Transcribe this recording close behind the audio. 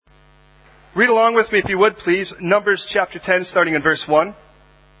Read along with me if you would, please. Numbers chapter 10, starting in verse 1.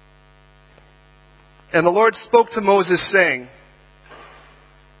 And the Lord spoke to Moses, saying,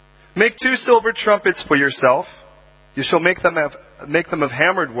 Make 2 silver trumpets for yourself. You shall make them of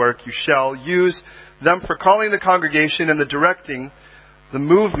hammered work. You shall use them for calling the congregation and the directing the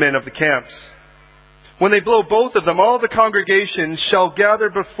movement of the camps. When they blow both of them, all the congregation shall gather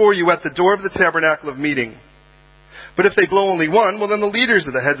before you at the door of the tabernacle of meeting. But if they blow only one, well then the leaders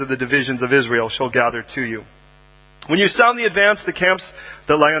of the heads of the divisions of Israel shall gather to you. When you sound the advance, the camps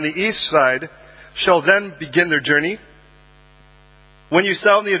that lie on the east side shall then begin their journey. When you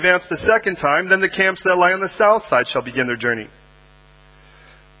sound the advance the second time, then the camps that lie on the south side shall begin their journey.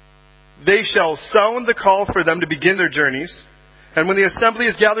 They shall sound the call for them to begin their journeys. And when the assembly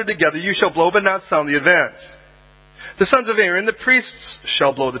is gathered together, you shall blow but not sound the advance. The sons of Aaron, the priests,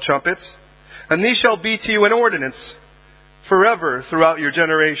 shall blow the trumpets. And these shall be to you an ordinance forever throughout your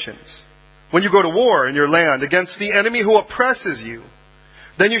generations. When you go to war in your land against the enemy who oppresses you,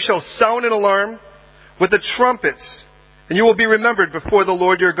 then you shall sound an alarm with the trumpets, and you will be remembered before the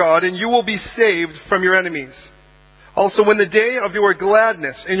Lord your God, and you will be saved from your enemies. Also, when the day of your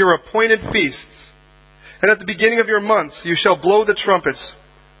gladness and your appointed feasts, and at the beginning of your months, you shall blow the trumpets,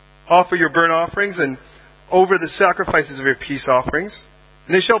 offer your burnt offerings, and over the sacrifices of your peace offerings.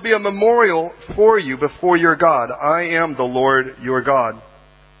 And they shall be a memorial for you before your God. I am the Lord your God.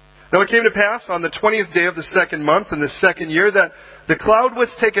 Now it came to pass on the 20th day of the second month in the second year that the cloud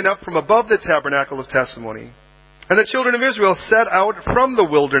was taken up from above the tabernacle of testimony. And the children of Israel set out from the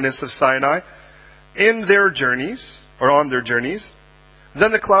wilderness of Sinai in their journeys, or on their journeys.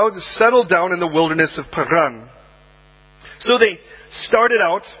 Then the clouds settled down in the wilderness of Paran. So they started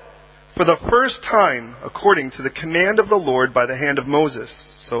out for the first time according to the command of the Lord by the hand of Moses.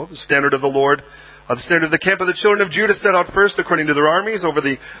 So the standard of the Lord, the standard of the camp of the children of Judah set out first according to their armies over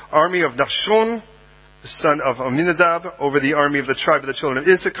the army of Nahshon, the son of Aminadab. Over the army of the tribe of the children of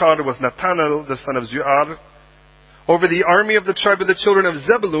Issachar was Nathanael, the son of Zuar. Over the army of the tribe of the children of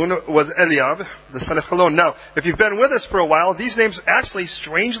Zebulun was Eliab, the son of Helon. Now, if you've been with us for a while, these names actually,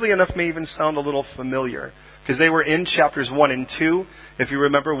 strangely enough, may even sound a little familiar, because they were in chapters 1 and 2, if you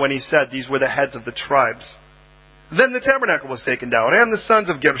remember when he said these were the heads of the tribes. Then the tabernacle was taken down, and the sons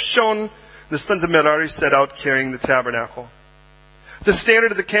of Gershon, the sons of Merari, set out carrying the tabernacle. The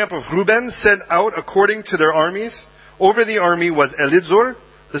standard of the camp of Reuben set out according to their armies. Over the army was Elidzur,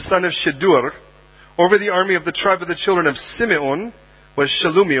 the son of Shedur. Over the army of the tribe of the children of Simeon was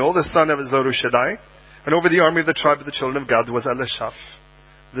Shalumiel, the son of Zorushaddai. And over the army of the tribe of the children of Gad was Elishaph,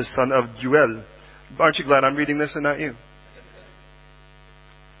 the son of Duel. Aren't you glad I'm reading this and not you?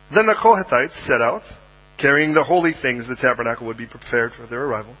 Then the Kohathites set out, carrying the holy things the tabernacle would be prepared for their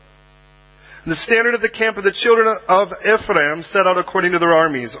arrival. And the standard of the camp of the children of Ephraim set out according to their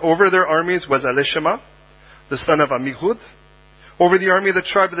armies. Over their armies was Elishama, the son of Amihud. Over the army of the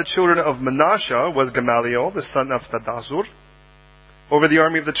tribe of the children of Manasseh was Gamaliel, the son of Pedazur. Over the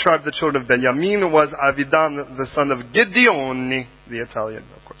army of the tribe of the children of Benjamin was Avidan, the son of Gideoni, the Italian,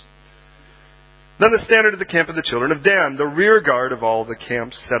 of course. Then the standard of the camp of the children of Dan, the rear guard of all the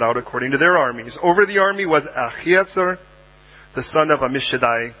camps, set out according to their armies. Over the army was Achiezer, the son of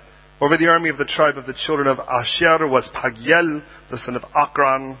Amishadai. Over the army of the tribe of the children of Asher was Pagiel, the son of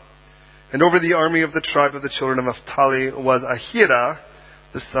Akran. And over the army of the tribe of the children of Naphtali was Ahira,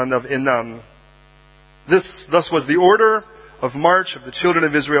 the son of Enam. Thus was the order of march of the children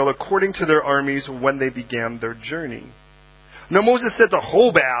of Israel according to their armies when they began their journey. Now Moses said to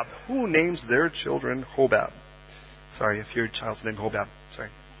Hobab, who names their children Hobab? Sorry, if your child's named Hobab. Sorry.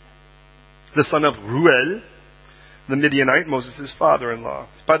 The son of Ruel, the Midianite, Moses' father-in-law.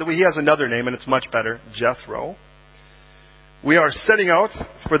 By the way, he has another name, and it's much better, Jethro. We are setting out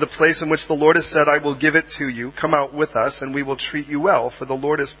for the place in which the Lord has said, I will give it to you. Come out with us, and we will treat you well, for the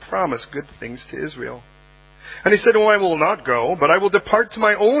Lord has promised good things to Israel. And he said, I will not go, but I will depart to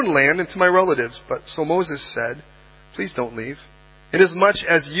my own land and to my relatives. But so Moses said, please don't leave. Inasmuch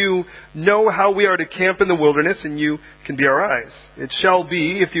as you know how we are to camp in the wilderness, and you can be our eyes. It shall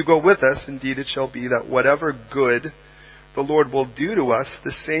be, if you go with us, indeed it shall be, that whatever good the Lord will do to us,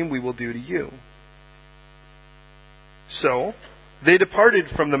 the same we will do to you. So they departed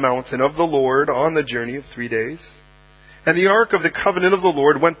from the mountain of the Lord on the journey of 3 days. And the ark of the covenant of the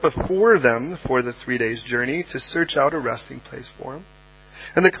Lord went before them for the 3 days' journey to search out a resting place for them.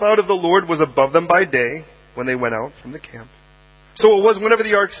 And the cloud of the Lord was above them by day when they went out from the camp. So it was whenever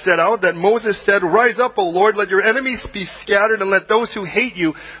the ark set out that Moses said, Rise up, O Lord, let your enemies be scattered, and let those who hate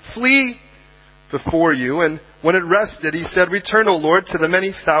you flee before you. And when it rested, he said, Return, O Lord, to the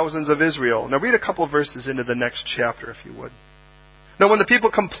many thousands of Israel. Now read a couple of verses into the next chapter, if you would. Now when the people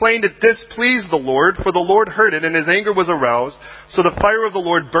complained, it displeased the Lord, for the Lord heard it, and his anger was aroused. So the fire of the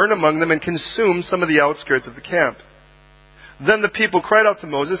Lord burned among them and consumed some of the outskirts of the camp. Then the people cried out to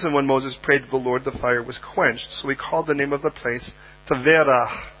Moses, and when Moses prayed to the Lord, the fire was quenched. So he called the name of the place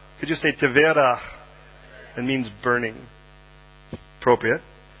Taverah. Could you say Taverah? It means burning. Appropriate,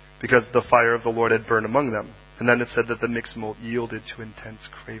 because the fire of the Lord had burned among them. And then it said that the mixed malt yielded to intense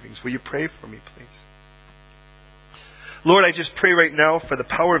cravings. Will you pray for me, please? Lord, I just pray right now for the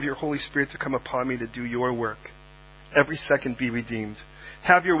power of your Holy Spirit to come upon me to do your work. Every second be redeemed.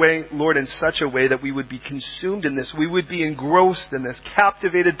 Have your way, Lord, in such a way that we would be consumed in this. We would be engrossed in this,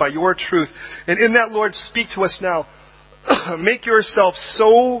 captivated by your truth. And in that, Lord, speak to us now. Make yourself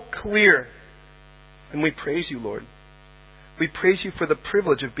so clear. And we praise you, Lord. We praise you for the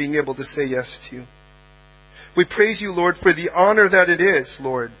privilege of being able to say yes to you. We praise you, Lord, for the honor that it is,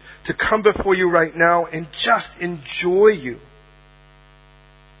 Lord, to come before you right now and just enjoy you.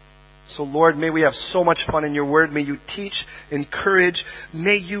 So, Lord, may we have so much fun in your word. May you teach, encourage.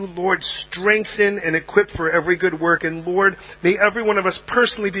 May you, Lord, strengthen and equip for every good work. And, Lord, may every one of us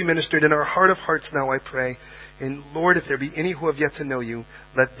personally be ministered in our heart of hearts now, I pray. And, Lord, if there be any who have yet to know you,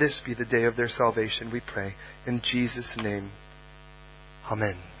 let this be the day of their salvation, we pray. In Jesus' name,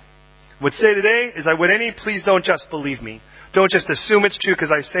 amen. Would say today is I would any, please don't just believe me. Don't just assume it's true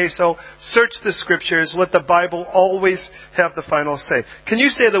because I say so. Search the scriptures. Let the Bible always have the final say. Can you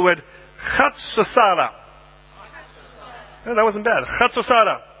say the word Chatzosara? Oh, that wasn't bad.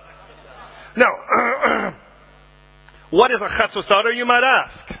 Chatzosara. Now, what is a Chatzosara, you might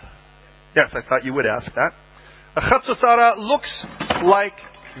ask? Yes, I thought you would ask that. A Chatzosara looks like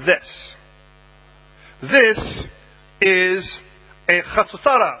this. This is a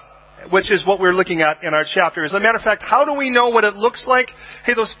Chatzosara, which is what we're looking at in our chapter. As a matter of fact, how do we know what it looks like?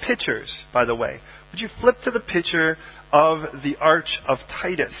 Hey, those pictures, by the way. Would you flip to the picture of the Arch of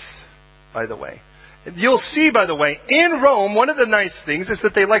Titus, by the way? You'll see, by the way, in Rome, one of the nice things is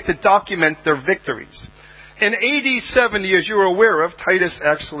that they like to document their victories. In AD 70, as you're aware of, Titus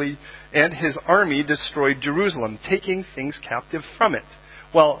actually and his army destroyed Jerusalem, taking things captive from it.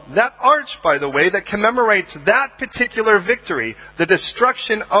 Well, that arch, by the way, that commemorates that particular victory, the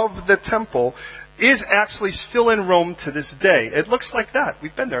destruction of the temple, is actually still in Rome to this day. It looks like that.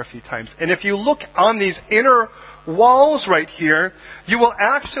 We've been there a few times. And if you look on these inner walls right here, you will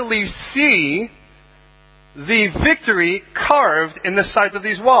actually see the victory carved in the sides of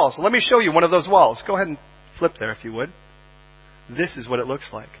these walls. Let me show you one of those walls. Go ahead and flip there if you would. This is what it looks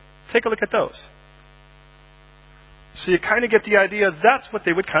like. Take a look at those. So you kind of get the idea that's what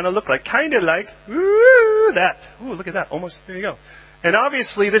they would kind of look like. Kind of like, that. Ooh, look at that. Almost, there you go. And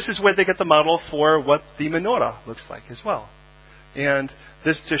obviously this is where they get the model for what the menorah looks like as well. And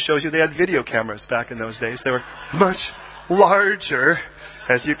this just shows you they had video cameras back in those days. They were much larger,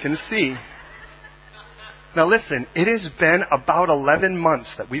 as you can see. Now listen, it has been about 11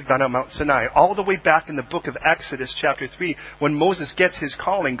 months that we've been on Mount Sinai, all the way back in the book of Exodus chapter 3, when Moses gets his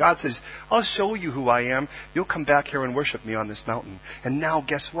calling. God says, I'll show you who I am. You'll come back here and worship me on this mountain. And now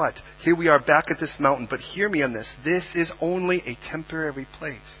guess what? Here we are back at this mountain, but hear me on this. This is only a temporary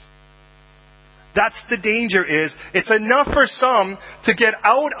place. That's the danger is, it's enough for some to get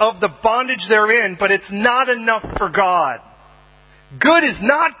out of the bondage they're in, but it's not enough for God. Good is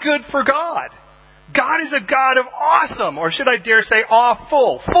not good for God. God is a God of awesome, or should I dare say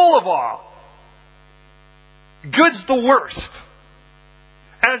awful, full of awe. Good's the worst.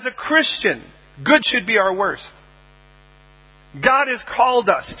 As a Christian, good should be our worst. God has called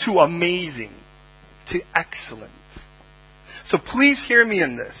us to amazing, to excellent. So please hear me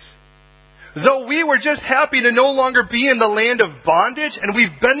in this. Though we were just happy to no longer be in the land of bondage, and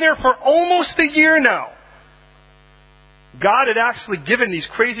we've been there for almost a year now, God had actually given these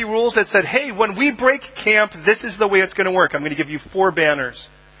crazy rules that said, hey, when we break camp, this is the way it's going to work. I'm going to give you 4 banners,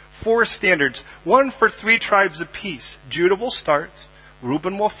 4 standards, one for 3 tribes apiece. Judah will start,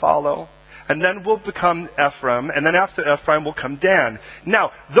 Reuben will follow, and then will become Ephraim, and then after Ephraim will come Dan.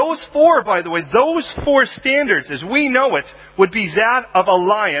 Now, those 4, by the way, those 4 standards, as we know it, would be that of a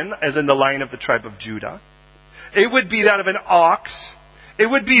lion, as in the lion of the tribe of Judah. It would be that of an ox. It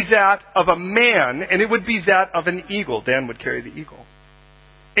would be that of a man, and it would be that of an eagle. Dan would carry the eagle.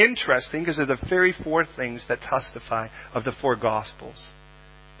 Interesting, because they're the very 4 things that testify of the 4 Gospels.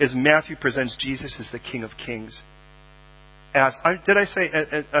 Is Matthew presents Jesus as the King of Kings. Did I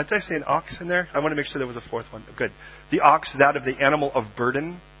say an ox in there? I want to make sure there was a 4th one. Good. The ox, that of the animal of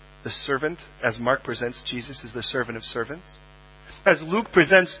burden, the servant, as Mark presents Jesus as the servant of servants. As Luke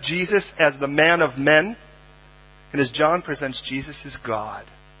presents Jesus as the man of men. And as John presents Jesus as God.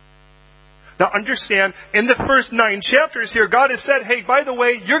 Now understand, in the first 9 chapters here, God has said, hey, by the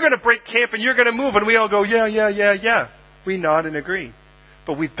way, you're going to break camp and you're going to move. And we all go, yeah. We nod and agree.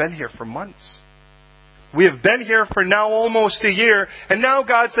 But we've been here for months. We have been here for now almost a year. And now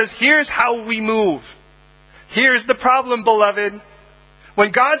God says, here's how we move. Here's the problem, beloved.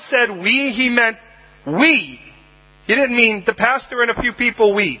 When God said we, He meant we. He didn't mean the pastor and a few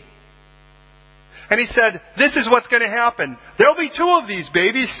people, we. And He said, this is what's going to happen. There'll be 2 of these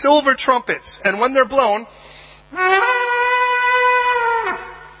babies, silver trumpets. And when they're blown,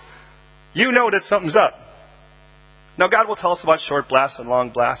 you know that something's up. Now God will tell us about short blasts and long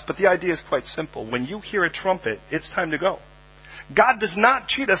blasts, but the idea is quite simple. When you hear a trumpet, it's time to go. God does not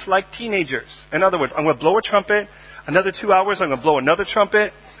treat us like teenagers. In other words, I'm going to blow a trumpet, another 2 hours, I'm going to blow another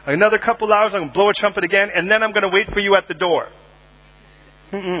trumpet, another couple hours, I'm going to blow a trumpet again, and then I'm going to wait for you at the door.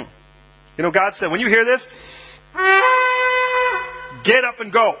 You know, God said, when you hear this, get up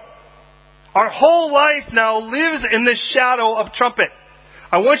and go. Our whole life now lives in the shadow of trumpet.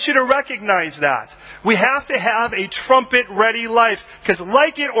 I want you to recognize that. We have to have a trumpet-ready life. Because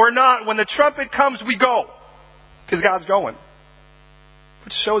like it or not, when the trumpet comes, we go. Because God's going.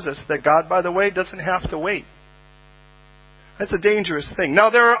 Which shows us that God, by the way, doesn't have to wait. That's a dangerous thing. Now,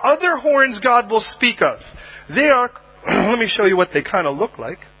 there are other horns God will speak of. They are, let me show you what they kind of look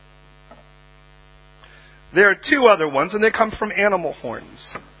like. There are 2 other ones, and they come from animal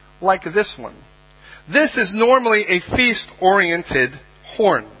horns, like this one. This is normally a feast-oriented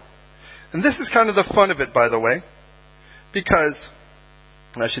horn. And this is kind of the fun of it, by the way, because,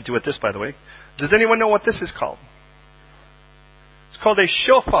 and I should do it this, by the way. Does anyone know what this is called? It's called a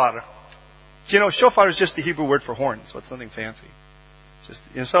shofar. You know, shofar is just the Hebrew word for horn, so it's nothing fancy. It's just,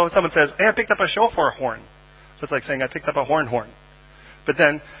 you know, so someone says, hey, I picked up a shofar horn. So it's like saying, I picked up a horn. But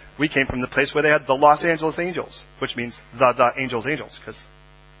then we came from the place where they had the Los Angeles Angels, which means the Angels, because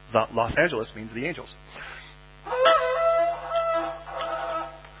the Los Angeles means the angels.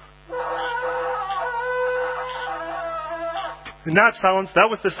 And that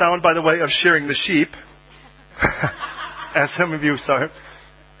was the sound, by the way, of shearing the sheep. As some of you saw it.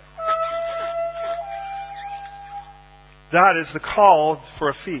 That is the call for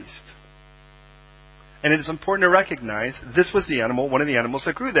a feast. And it is important to recognize this was the animal, one of the animals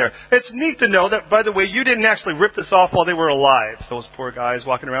that grew there. It's neat to know that, by the way, you didn't actually rip this off while they were alive. Those poor guys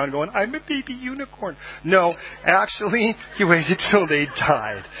walking around going, I'm a baby unicorn. No, actually, you waited till they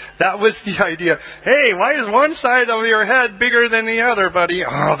died. That was the idea. Hey, why is one side of your head bigger than the other, buddy?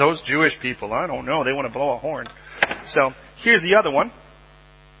 Oh, those Jewish people, I don't know. They want to blow a horn. So, here's the other one.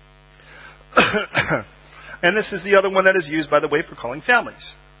 And this is the other one that is used, by the way, for calling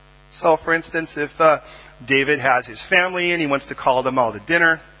families. So, for instance, if David has his family and he wants to call them all to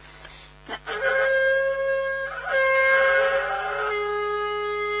dinner,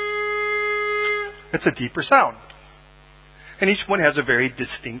 it's a deeper sound. And each one has a very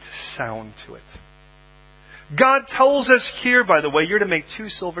distinct sound to it. God tells us here, by the way, you're to make 2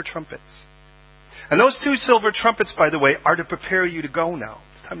 silver trumpets. And those 2 silver trumpets, by the way, are to prepare you to go now.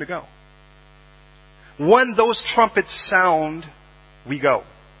 It's time to go. When those trumpets sound, we go.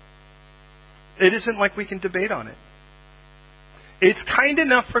 It isn't like we can debate on it. It's kind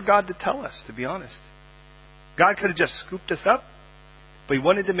enough for God to tell us, to be honest. God could have just scooped us up, but He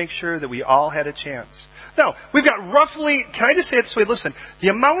wanted to make sure that we all had a chance. Now, we've got roughly, can I just say it this way? Listen, the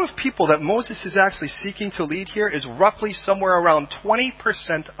amount of people that Moses is actually seeking to lead here is roughly somewhere around 20%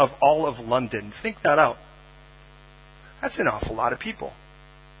 of all of London. Think that out. That's an awful lot of people.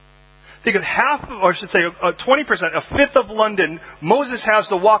 Think of 20%, a fifth of London, Moses has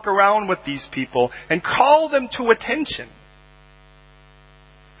to walk around with these people and call them to attention.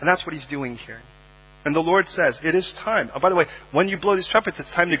 And that's what he's doing here. And the Lord says, it is time. Oh, by the way, when you blow these trumpets,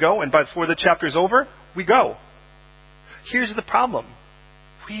 it's time to go. And before the chapter's over, we go. Here's the problem.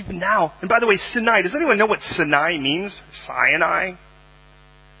 We've now, and by the way, Sinai, does anyone know what Sinai means? Sinai?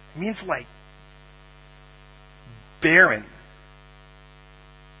 It means like barren.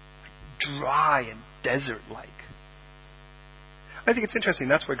 Dry and desert-like. I think it's interesting.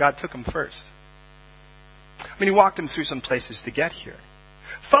 That's where God took him first. I mean, He walked him through some places to get here.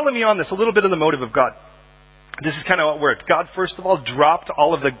 Follow me on this, a little bit of the motive of God. This is kind of how it worked. God, first of all, dropped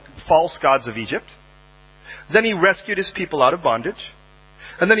all of the false gods of Egypt. Then He rescued His people out of bondage.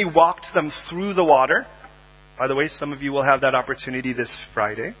 And then He walked them through the water. By the way, some of you will have that opportunity this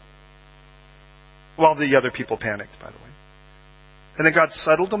Friday. While the other people panicked, by the way. And then God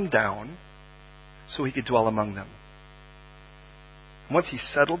settled them down so He could dwell among them. And once He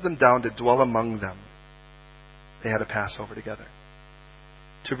settled them down to dwell among them, they had a Passover together.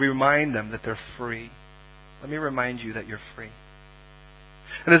 To remind them that they're free. Let me remind you that you're free.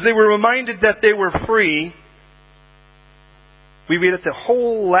 And as they were reminded that they were free, we read that the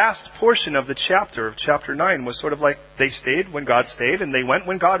whole last portion of the chapter, of chapter 9, was sort of like they stayed when God stayed, and they went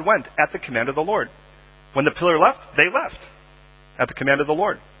when God went, at the command of the Lord. When the pillar left, they left, at the command of the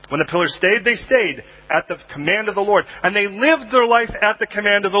Lord. When the pillar stayed, they stayed, at the command of the Lord. And they lived their life at the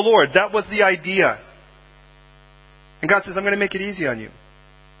command of the Lord. That was the idea. And God says, I'm going to make it easy on you.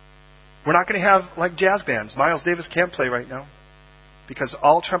 We're not going to have like jazz bands. Miles Davis can't play right now, because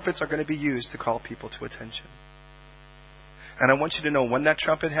all trumpets are going to be used to call people to attention. And I want you to know, when that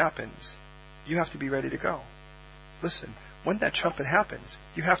trumpet happens, you have to be ready to go. Listen, when that trumpet happens,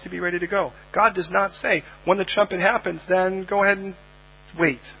 you have to be ready to go. God does not say, when the trumpet happens, then go ahead and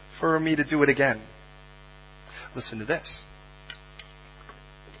wait for me to do it again. Listen to this.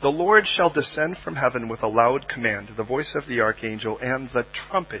 The Lord shall descend from heaven with a loud command, the voice of the archangel, and the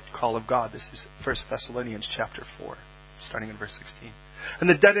trumpet call of God. This is 1 Thessalonians chapter 4, starting in verse 16. And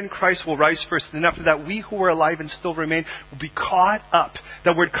the dead in Christ will rise first. And after that, we who are alive and still remain will be caught up.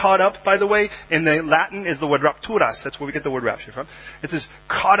 That word caught up, by the way, in the Latin is the word rapturas. That's where we get the word rapture from. It says,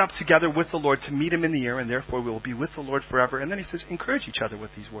 caught up together with the Lord to meet Him in the air, and therefore we will be with the Lord forever. And then he says, encourage each other with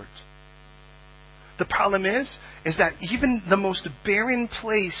these words. The problem is that even the most barren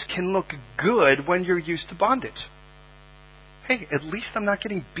place can look good when you're used to bondage. Hey, at least I'm not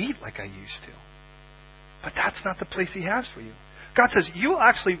getting beat like I used to. But that's not the place He has for you. God says, you'll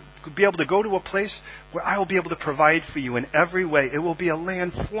actually be able to go to a place where I will be able to provide for you in every way. It will be a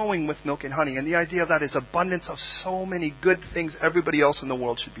land flowing with milk and honey. And the idea of that is abundance of so many good things everybody else in the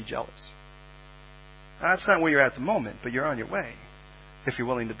world should be jealous. Now, that's not where you're at the moment, but you're on your way if you're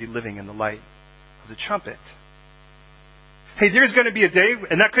willing to be living in the light of the trumpet. Hey, there's going to be a day,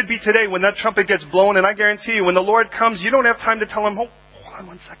 and that could be today, when that trumpet gets blown, and I guarantee you, when the Lord comes, you don't have time to tell Him, hold on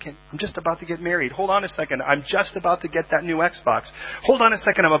 1 second, I'm just about to get married. Hold on a second, I'm just about to get that new Xbox. Hold on a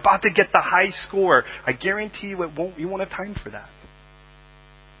second, I'm about to get the high score. I guarantee you you won't have time for that.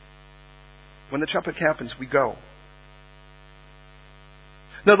 When the trumpet happens, we go.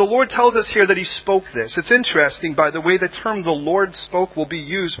 Now, the Lord tells us here that He spoke this. It's interesting, by the way, the term the Lord spoke will be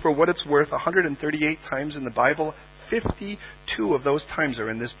used for what it's worth 138 times in the Bible. 52 of those times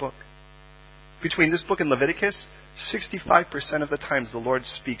are in this book. Between this book and Leviticus, 65% of the times the Lord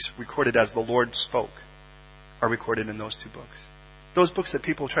speaks, recorded as the Lord spoke, are recorded in those two books. Those books that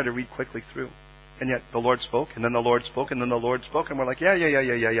people try to read quickly through. And yet the Lord spoke, and then the Lord spoke, and then the Lord spoke, and we're like, yeah,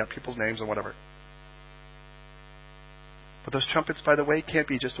 people's names and whatever. But those trumpets, by the way, can't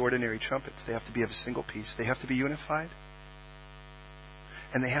be just ordinary trumpets. They have to be of a single piece. They have to be unified.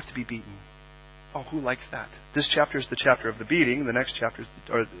 And they have to be beaten. Oh, who likes that? This chapter is the chapter of the beating. The next chapter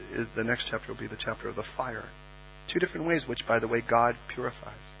will be the chapter of the fire. Two different ways, which, by the way, God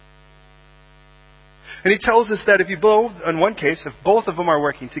purifies. And He tells us that if you blow, in one case, if both of them are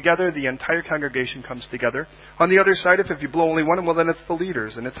working together, the entire congregation comes together. On the other side, if you blow only one, well, then it's the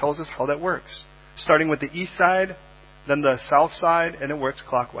leaders. And it tells us how that works. Starting with the east side, then the south side, and it works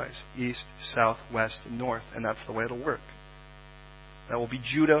clockwise. East, south, west, and north. And that's the way it'll work. That will be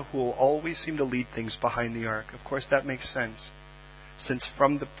Judah, who will always seem to lead things behind the ark. Of course, that makes sense, since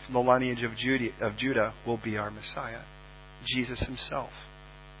from the lineage of Judah will be our Messiah, Jesus Himself.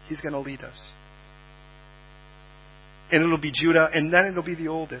 He's going to lead us. And it'll be Judah, and then it'll be the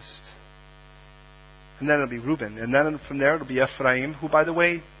oldest. And then it'll be Reuben. And then from there it'll be Ephraim, who, by the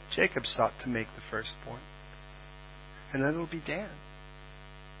way, Jacob sought to make the firstborn. And then it'll be Dan.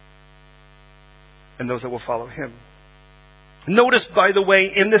 And those that will follow him. Notice, by the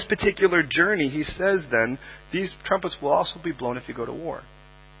way, in this particular journey, he says then, these trumpets will also be blown if you go to war.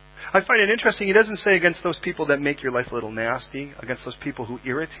 I find it interesting, he doesn't say against those people that make your life a little nasty, against those people who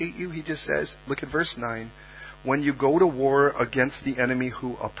irritate you. He just says, look at verse 9, when you go to war against the enemy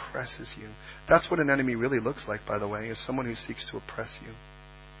who oppresses you. That's what an enemy really looks like, by the way, is someone who seeks to oppress you.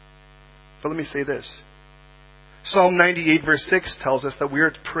 But let me say this. Psalm 98 verse 6 tells us that we are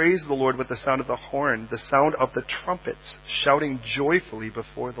to praise the Lord with the sound of the horn, the sound of the trumpets, shouting joyfully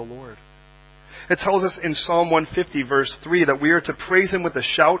before the Lord. It tells us in Psalm 150 verse 3 that we are to praise Him with a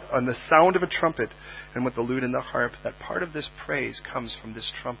shout and the sound of a trumpet and with the lute and the harp. That part of this praise comes from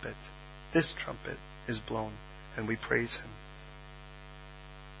this trumpet. This trumpet is blown and we praise Him.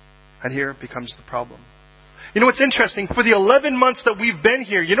 And here becomes the problem. You know what's interesting? For the 11 months that we've been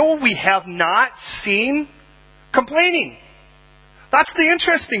here, you know what we have not seen? Complaining. That's the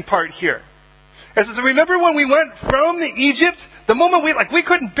interesting part here. As I remember when we went from Egypt, the moment we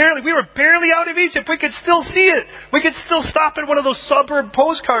were barely out of Egypt, we could still see it. We could still stop at one of those suburb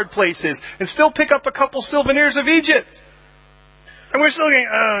postcard places and still pick up a couple souvenirs of Egypt. And we're still going,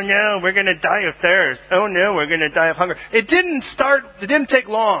 oh no, we're going to die of thirst. Oh no, we're going to die of hunger. It didn't take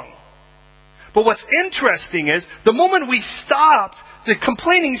long. But what's interesting is, the moment we stopped, the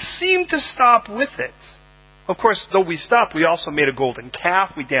complaining seemed to stop with it. Of course, though we stopped, we also made a golden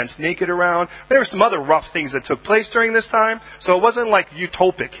calf. We danced naked around. There were some other rough things that took place during this time. So it wasn't like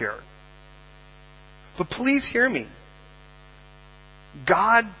utopic here. But please hear me.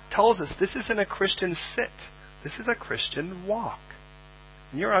 God tells us this isn't a Christian sit. This is a Christian walk.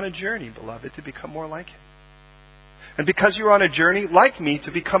 And you're on a journey, beloved, to become more like Him. And because you're on a journey, like me,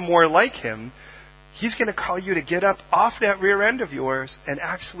 to become more like Him, He's going to call you to get up off that rear end of yours and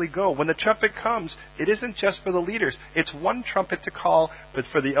actually go. When the trumpet comes, it isn't just for the leaders. It's one trumpet to call, but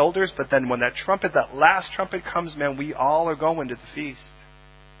for the elders. But then when that last trumpet comes, man, we all are going to the feast.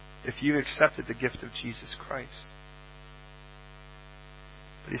 If you accepted the gift of Jesus Christ.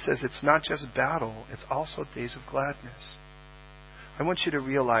 But He says it's not just battle, it's also days of gladness. I want you to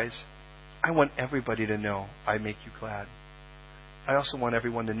realize, I want everybody to know I make you glad. I also want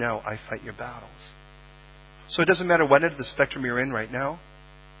everyone to know I fight your battles. So it doesn't matter what end of the spectrum you're in right now,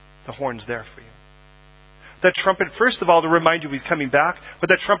 the horn's there for you. That trumpet, first of all, to remind you He's coming back, but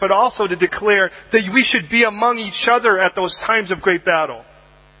that trumpet also to declare that we should be among each other at those times of great battle.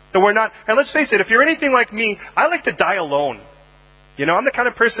 That we're not, and let's face it, if you're anything like me, I like to die alone. You know, I'm the kind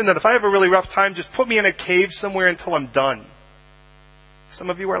of person that if I have a really rough time, just put me in a cave somewhere until I'm done. Some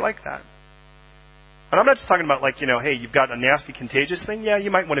of you are like that. And I'm not just talking about hey, you've got a nasty contagious thing. Yeah, you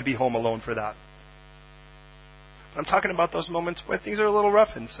might want to be home alone for that. But I'm talking about those moments where things are a little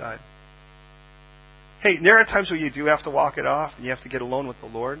rough inside. Hey, there are times where you do have to walk it off and you have to get alone with the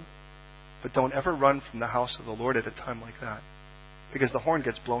Lord. But don't ever run from the house of the Lord at a time like that. Because the horn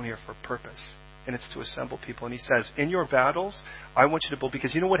gets blown here for a purpose. And it's to assemble people. And He says, in your battles, I want you to build.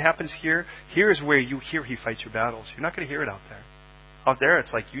 Because you know what happens here? Here is where you hear He fights your battles. You're not going to hear it out there. Out there,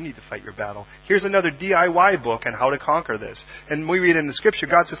 it's like you need to fight your battle. Here's another DIY book on how to conquer this. And we read in the Scripture,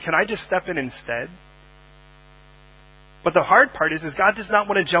 God says, can I just step in instead? But the hard part is God does not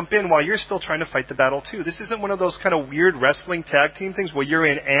want to jump in while you're still trying to fight the battle too. This isn't one of those kind of weird wrestling tag team things where you're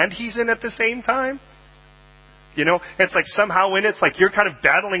in and He's in at the same time. You know, it's like somehow in it's like you're kind of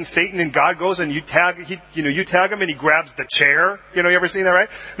battling Satan and God goes and you tag him and He grabs the chair. You ever seen that, right?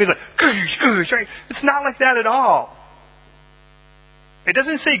 And He's like, goosh, goosh, right? It's not like that at all. It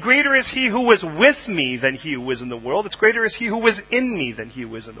doesn't say greater is He who was with me than he who was in the world. It's greater is He who was in me than he who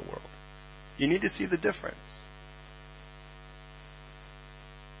was in the world. You need to see the difference.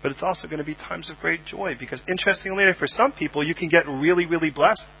 But it's also going to be times of great joy because interestingly, for some people, you can get really, really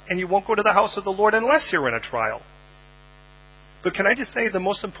blessed and you won't go to the house of the Lord unless you're in a trial. But can I just say the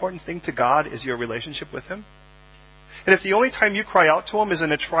most important thing to God is your relationship with Him? And if the only time you cry out to Him is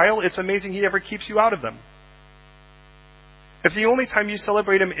in a trial, it's amazing He ever keeps you out of them. If the only time you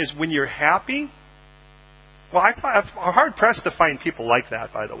celebrate Him is when you're happy, well, I'm hard-pressed to find people like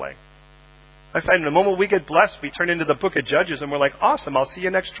that, by the way. I find the moment we get blessed, we turn into the book of Judges and we're like, awesome, I'll see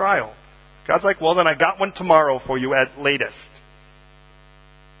you next trial. God's like, well, then I got one tomorrow for you at latest.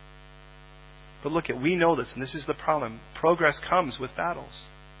 But look, we know this, and this is the problem. Progress comes with battles.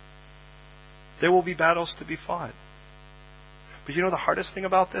 There will be battles to be fought. But you know the hardest thing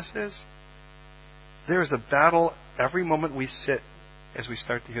about this is? There is a battle every moment we sit as we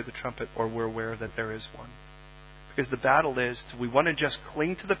start to hear the trumpet or we're aware that there is one. Because the battle is, do we want to just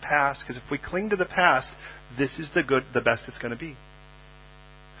cling to the past? Because if we cling to the past, this is the best it's going to be.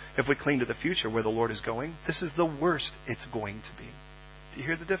 If we cling to the future where the Lord is going, this is the worst it's going to be. Do you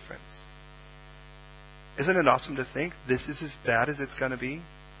hear the difference? Isn't it awesome to think this is as bad as it's going to be?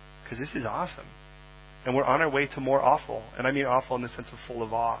 Because this is awesome. And we're on our way to more awful. And I mean awful in the sense of full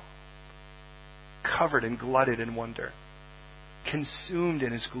of awe. Covered and glutted in wonder. Consumed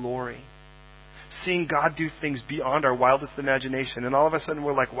in His glory. Seeing God do things beyond our wildest imagination. And all of a sudden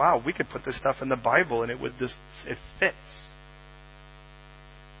we're like, wow, we could put this stuff in the Bible and it fits.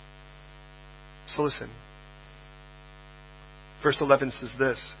 So listen. Verse 11 says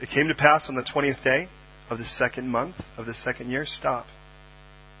this. It came to pass on the 20th day of the second month of the second year. Stop.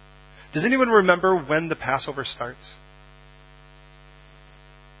 Does anyone remember when the Passover starts?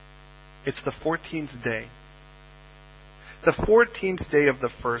 It's the 14th day. The 14th day of the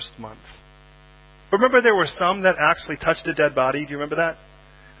first month. Remember there were some that actually touched a dead body? Do you remember that?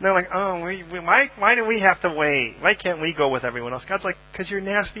 And they're like, oh, why do we have to wait? Why can't we go with everyone else? God's like, because you're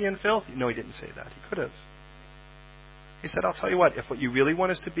nasty and filthy. No, He didn't say that. He could have. He said, I'll tell you what, if what you really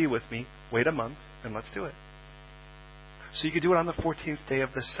want is to be with me, wait a month and let's do it. So you could do it on the 14th day of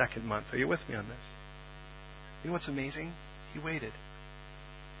the second month. Are you with me on this? You know what's amazing? He waited.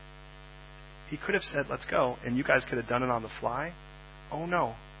 He could have said, let's go, and you guys could have done it on the fly, Oh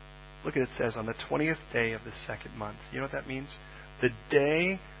no. Look at it says on the 20th day of the second month. You know what that means? The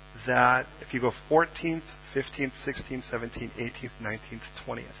day that, if you go 14th, 15th, 16th, 17th, 18th, 19th,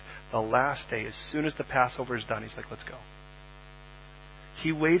 20th, the last day, as soon as the Passover is done, he's like, let's go.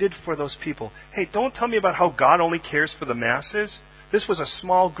 He waited for those people. Hey, don't tell me about how God only cares for the masses. This was a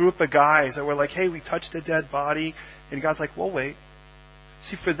small group of guys that were like, hey, we touched a dead body. And God's like, we'll wait.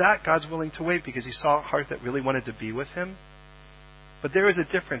 See, for that, God's willing to wait because he saw a heart that really wanted to be with him. But there is a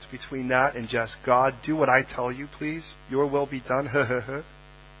difference between that and just, God, do what I tell you, please. Your will be done.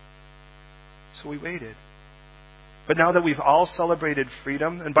 So we waited. But now that we've all celebrated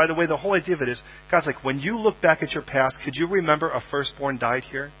freedom, and by the way, the whole idea of it is, God's like, when you look back at your past, could you remember a firstborn died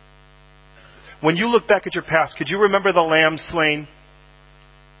here? When you look back at your past, could you remember the lamb slain?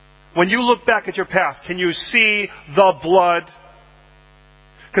 When you look back at your past, can you see the blood?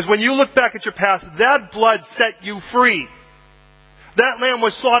 Because when you look back at your past, that blood set you free. That lamb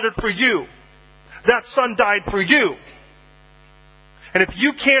was slaughtered for you. That son died for you. And if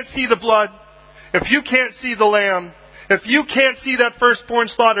you can't see the blood, if you can't see the lamb, if you can't see that firstborn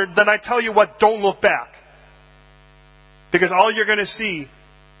slaughtered, then I tell you what, don't look back. Because all you're going to see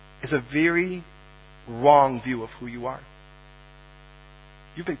is a very wrong view of who you are.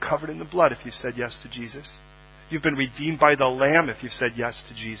 You've been covered in the blood if you've said yes to Jesus. You've been redeemed by the Lamb if you've said yes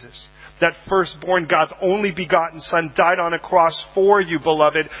to Jesus. That firstborn, God's only begotten Son, died on a cross for you,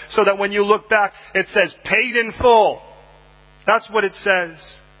 beloved, so that when you look back, it says, paid in full. That's what it says.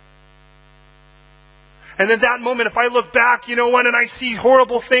 And in that moment, if I look back, you know what, and I see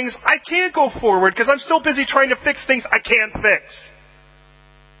horrible things, I can't go forward because I'm still busy trying to fix things I can't fix.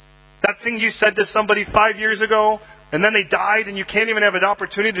 That thing you said to somebody 5 years ago, and then they died, and you can't even have an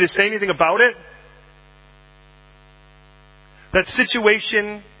opportunity to say anything about it. That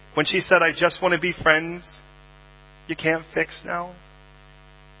situation when she said, I just want to be friends, you can't fix now.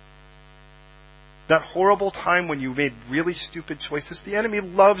 That horrible time when you made really stupid choices, the enemy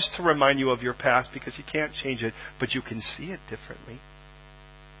loves to remind you of your past because you can't change it, but you can see it differently.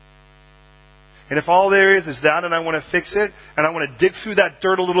 And if all there is that and I want to fix it, and I want to dig through that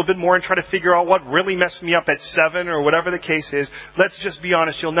dirt a little bit more and try to figure out what really messed me up at 7 or whatever the case is, let's just be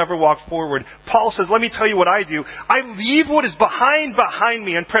honest, you'll never walk forward. Paul says, let me tell you what I do. I leave what is behind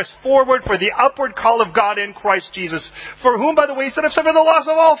me and press forward for the upward call of God in Christ Jesus. For whom, by the way, he said, I've suffered the loss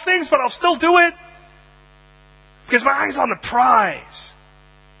of all things, but I'll still do it. Because my eye's on the prize.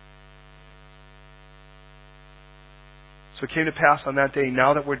 So it came to pass on that day,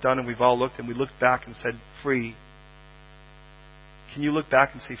 now that we're done and we've all looked and we looked back and said, free. Can you look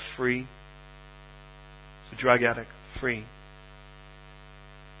back and say, free? It's a drug addict, free.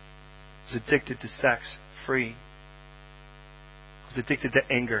 I was addicted to sex, free. I was addicted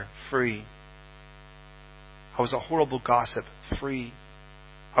to anger, free. I was a horrible gossip, free.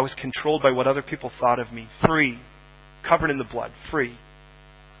 I was controlled by what other people thought of me, free. Covered in the blood, free.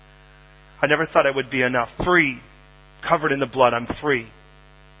 I never thought I would be enough, free. Covered in the blood, I'm free.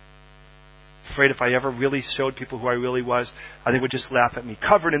 Afraid if I ever really showed people who I really was, they would just laugh at me.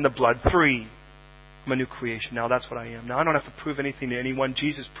 Covered in the blood, free. I'm a new creation now. That's what I am. Now I don't have to prove anything to anyone.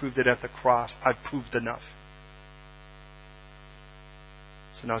 Jesus proved it at the cross. I've proved enough.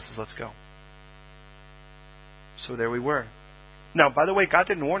 So now it says, let's go. So there we were. Now, by the way, God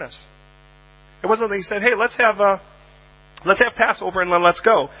didn't warn us. It wasn't that He said, hey, let's have Passover and then let's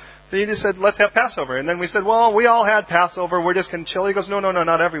go. He just said, let's have Passover. And then we said, well, we all had Passover. We're just going to chill. He goes, no,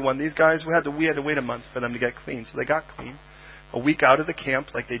 not everyone. These guys, we had to wait a month for them to get clean. So they got clean. A week out of the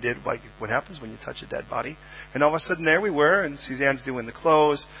camp, like they did, like what happens when you touch a dead body. And all of a sudden there we were, and Suzanne's doing the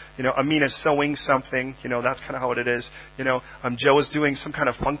clothes. Amina's sewing something. That's kind of how it is. Joe is doing some kind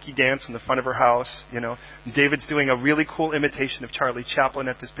of funky dance in the front of her house. David's doing a really cool imitation of Charlie Chaplin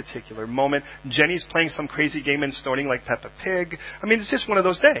at this particular moment. Jenny's playing some crazy game and snorting like Peppa Pig. It's just one of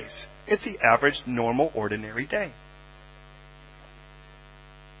those days. It's the average, normal, ordinary day.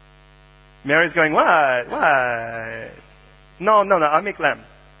 Mary's going, what? No, I make lamb.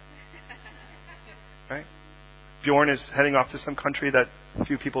 Right? Bjorn is heading off to some country that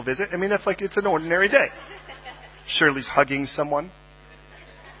few people visit. That's like it's an ordinary day. Shirley's hugging someone.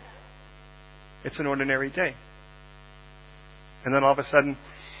 It's an ordinary day. And then all of a sudden,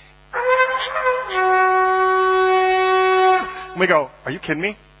 we go, are you kidding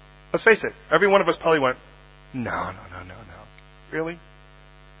me? Let's face it. Every one of us probably went, no. Really?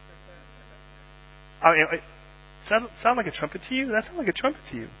 Sound like a trumpet to you? That sounds like a trumpet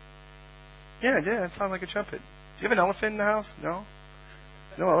to you. Yeah, it sounds like a trumpet. Do you have an elephant in the house? No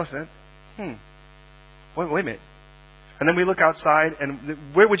elephant. Wait a minute. And then we look outside, and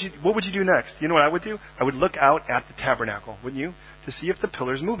what would you do next? You know what I would do? I would look out at the tabernacle, wouldn't you? To see if the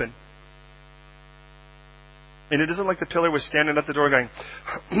pillar's moving. And it isn't like the pillar was standing at the door going,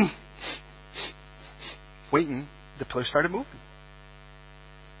 waiting. The pillar started moving.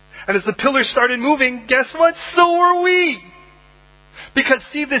 And as the pillar started moving, guess what? So are we. Because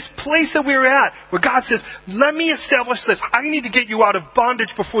see, this place that we're at, where God says, let me establish this. I need to get you out of bondage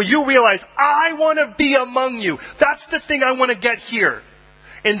before you realize I want to be among you. That's the thing I want to get here.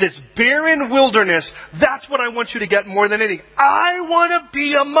 In this barren wilderness, that's what I want you to get more than anything. I want to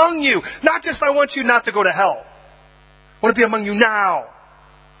be among you. Not just I want you not to go to hell. I want to be among you now.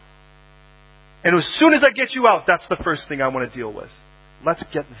 And as soon as I get you out, that's the first thing I want to deal with. Let's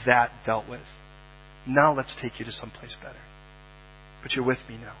get that dealt with. Now let's take you to someplace better. But you're with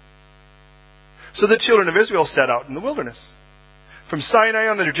me now. So the children of Israel set out in the wilderness. From Sinai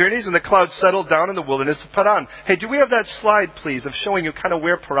on their journeys, and the clouds settled down in the wilderness of Paran. Hey, do we have that slide, please, of showing you kind of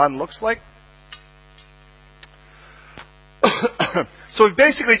where Paran looks like? So we've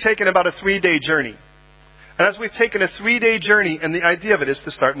basically taken about a 3-day journey. And as we've taken a 3-day journey, and the idea of it is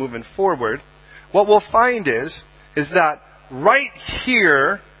to start moving forward, what we'll find is that right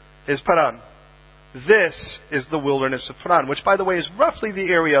here is Paran. This is the wilderness of Paran, which, by the way, is roughly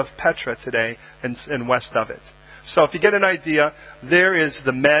the area of Petra today and west of it. So if you get an idea, there is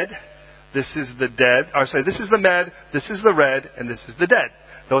the Med, this is the this is the Med, this is the Red, and this is the Dead.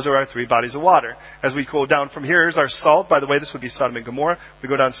 Those are our 3 bodies of water. As we go down from here is our salt. By the way, this would be Sodom and Gomorrah. We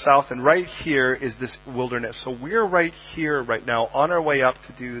go down south, and right here is this wilderness. So we're right here right now on our way up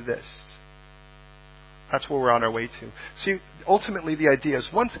to do this. That's where we're on our way to. See, ultimately the idea is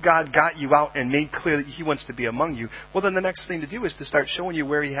once God got you out and made clear that He wants to be among you, well then the next thing to do is to start showing you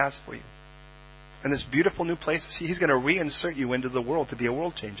where He has for you. And this beautiful new place, see, He's going to reinsert you into the world to be a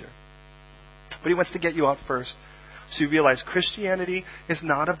world changer. But He wants to get you out first. So you realize Christianity is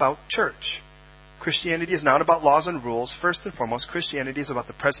not about church. Christianity is not about laws and rules. First and foremost, Christianity is about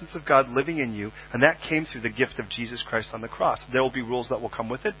the presence of God living in you, and that came through the gift of Jesus Christ on the cross. There will be rules that will come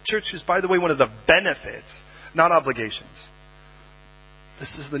with it. Church is, by the way, one of the benefits, not obligations. This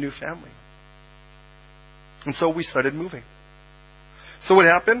is the new family. And so we started moving. So what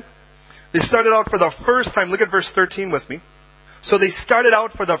happened? They started out for the first time. Look at verse 13 with me. So they started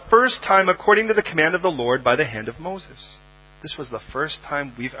out for the first time according to the command of the Lord by the hand of Moses. This was the first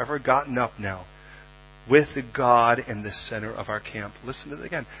time we've ever gotten up now with God in the center of our camp. Listen to it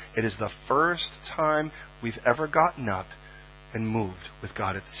again. It is the first time we've ever gotten up and moved with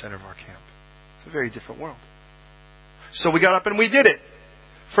God at the center of our camp. It's a very different world. So we got up and we did it.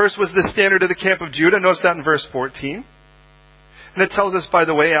 First was the standard of the camp of Judah. Notice that in verse 14. And it tells us, by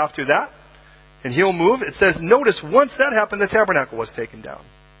the way, after that, and He'll move. It says, notice, once that happened, the tabernacle was taken down.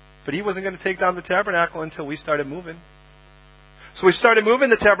 But He wasn't going to take down the tabernacle until we started moving. So we started moving.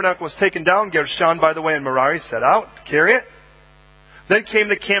 The tabernacle was taken down. Gershon, by the way, and Merari set out to carry it. Then came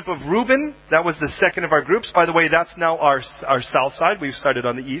the camp of Reuben. That was the second of our groups. By the way, that's now our south side. We started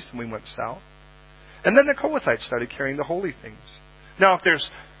on the east and we went south. And then the Kohathites started carrying the holy things. Now, if there's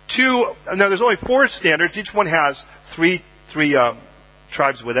there's only 4 standards. Each one has three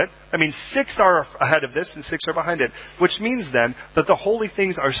tribes with it. I mean, 6 are ahead of this and 6 are behind it. Which means then that the holy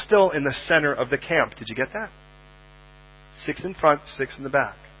things are still in the center of the camp. Did you get that? 6 in front, 6 in the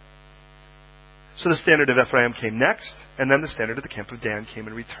back. So the standard of Ephraim came next, and then the standard of the camp of Dan came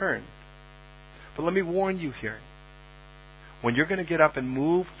in return. But let me warn you here. When you're going to get up and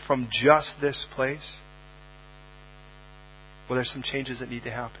move from just this place, well, there's some changes that need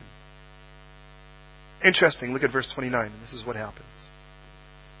to happen. Interesting. Look at verse 29. This is what happens.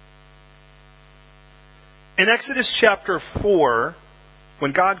 In Exodus chapter 4,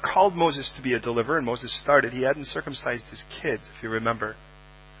 when God called Moses to be a deliverer, and Moses started, he hadn't circumcised his kids, if you remember.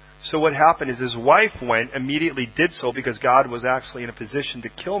 So what happened is his wife went, immediately did so, because God was actually in a position to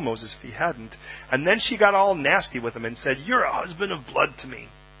kill Moses if he hadn't. And then she got all nasty with him and said, "You're a husband of blood to me."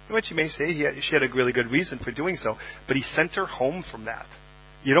 Which you may say she had a really good reason for doing so, but he sent her home from that.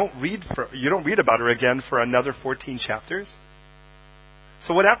 You don't read about her again for another 14 chapters.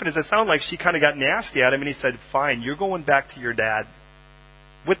 So what happened is it sounded like she kind of got nasty at him, and he said, "Fine, you're going back to your dad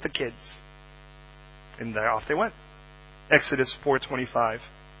with the kids." And off they went. Exodus 4:25,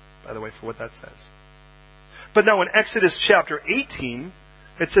 by the way, for what that says. But now in Exodus chapter 18,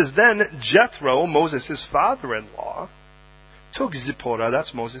 it says, "Then Jethro, Moses' father-in-law, took Zipporah,"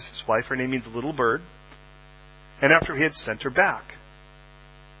 that's Moses' wife, her name means little bird, "and after he had sent her back."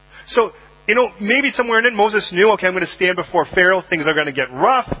 So maybe somewhere in it, Moses knew, okay, I'm going to stand before Pharaoh. Things are going to get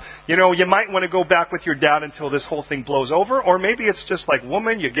rough. You might want to go back with your dad until this whole thing blows over. Or maybe it's just like,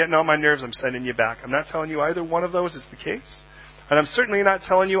 woman, you're getting on my nerves. I'm sending you back. I'm not telling you either one of those is the case. And I'm certainly not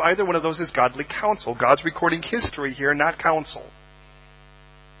telling you either one of those is godly counsel. God's recording history here, not counsel.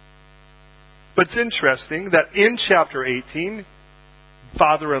 But it's interesting that in chapter 18,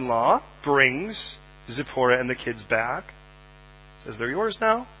 father-in-law brings Zipporah and the kids back. Says, they're yours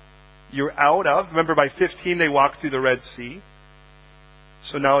now. You're out of. Remember, by 15, they walked through the Red Sea.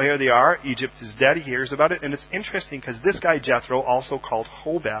 So now here they are. Egypt is dead. He hears about it. And it's interesting because this guy Jethro, also called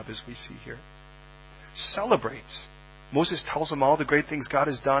Hobab, as we see here, celebrates. Moses tells him all the great things God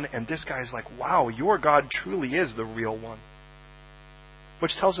has done. And this guy's like, wow, your God truly is the real one.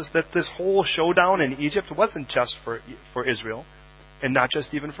 Which tells us that this whole showdown in Egypt wasn't just for Israel. And not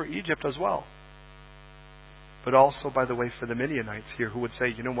just even for Egypt as well. But also, by the way, for the Midianites here who would say,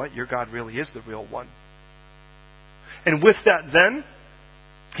 you know what, your God really is the real one. And with that then,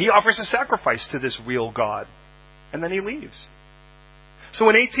 he offers a sacrifice to this real God. And then he leaves. So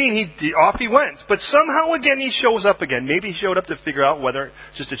in 18, off he went. But somehow again he shows up again. Maybe he showed up to figure out whether,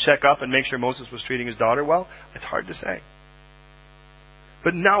 just to check up and make sure Moses was treating his daughter well. It's hard to say.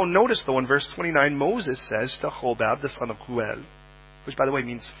 But now notice though in verse 29, Moses says to Hobab, the son of Ruel, which by the way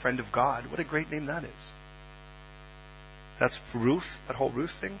means friend of God. What a great name that is. That's Ruth, that whole Ruth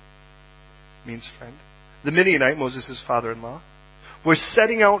thing means friend. The Midianite, Moses' father-in-law, we're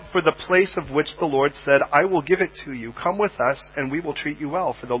setting out for the place of which the Lord said, I will give it to you. Come with us and we will treat you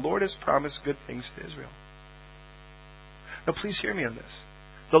well, for the Lord has promised good things to Israel. Now please hear me on this.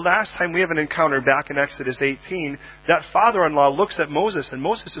 The last time we have an encounter back in Exodus 18, that father-in-law looks at Moses, and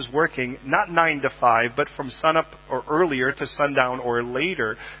Moses is working not 9 to 5, but from sunup or earlier to sundown or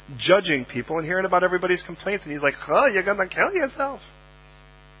later, judging people and hearing about everybody's complaints. And he's like, you're going to kill yourself.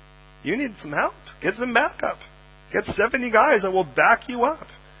 You need some help. Get some backup. Get 70 guys that will back you up,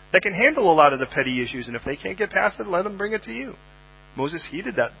 that can handle a lot of the petty issues. And if they can't get past it, let them bring it to you. Moses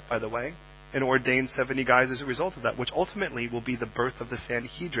heeded that, by the way, and ordained 70 guys as a result of that, which ultimately will be the birth of the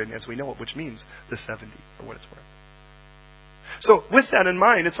Sanhedrin, as we know it, which means the 70, for what it's worth. So with that in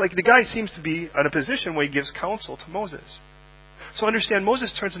mind, it's like the guy seems to be in a position where he gives counsel to Moses. So understand,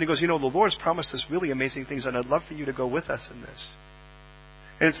 Moses turns and he goes, the Lord's promised us really amazing things, and I'd love for you to go with us in this.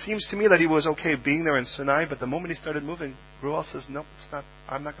 And it seems to me that he was okay being there in Sinai, but the moment he started moving, Ruel says, no, it's not.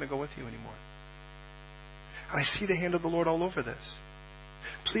 I'm not going to go with you anymore. And I see the hand of the Lord all over this.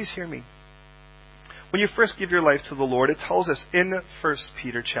 Please hear me. When you first give your life to the Lord, it tells us in 1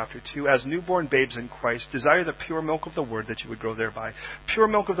 Peter chapter 2, as newborn babes in Christ, desire the pure milk of the Word that you would grow thereby. Pure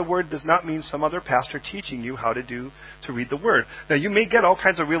milk of the Word does not mean some other pastor teaching you how to read the Word. Now, you may get all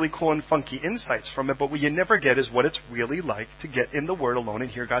kinds of really cool and funky insights from it, but what you never get is what it's really like to get in the Word alone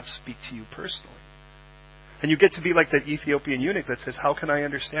and hear God speak to you personally. And you get to be like that Ethiopian eunuch that says, how can I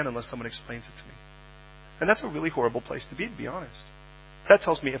understand unless someone explains it to me? And that's a really horrible place to be honest. That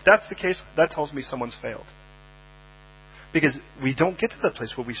tells me, if that's the case, that tells me someone's failed. Because we don't get to that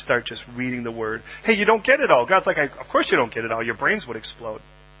place where we start just reading the Word. Hey, you don't get it all. God's like, of course you don't get it all. Your brains would explode.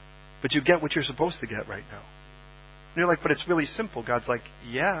 But you get what you're supposed to get right now. And you're like, but it's really simple. God's like,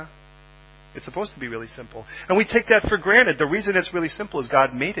 yeah, it's supposed to be really simple. And we take that for granted. The reason it's really simple is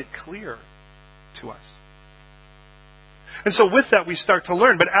God made it clear to us. And so with that, we start to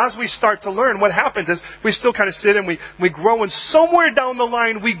learn. But as we start to learn, what happens is we still kind of sit and we grow. And somewhere down the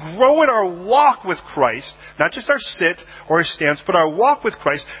line, we grow in our walk with Christ. Not just our sit or our stance, but our walk with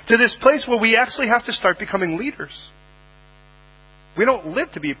Christ to this place where we actually have to start becoming leaders. We don't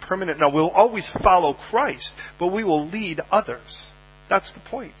live to be permanent. Now, we'll always follow Christ, but we will lead others. That's the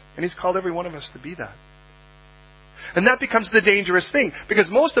point. And He's called every one of us to be that. And that becomes the dangerous thing, because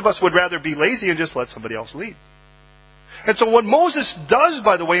most of us would rather be lazy and just let somebody else lead. And so what Moses does,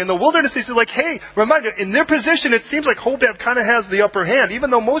 by the way, in the wilderness, he's like, hey, remind you, in their position, it seems like Hobab kind of has the upper hand, even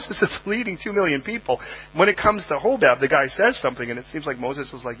though Moses is leading 2 million people. When it comes to Hobab, the guy says something, and it seems like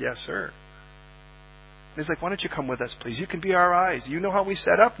Moses is like, yes, sir. And he's like, why don't you come with us, please? You can be our eyes. You know how we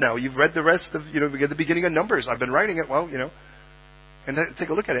set up now. You've read the rest of, we get the beginning of Numbers. I've been writing it, and take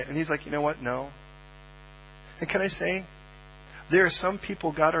a look at it. And he's like, you know what? No. And can I say, there are some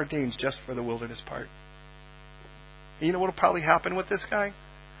people God ordains just for the wilderness part. And you know what will probably happen with this guy?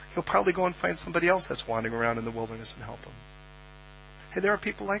 He'll probably go and find somebody else that's wandering around in the wilderness and help him. Hey, there are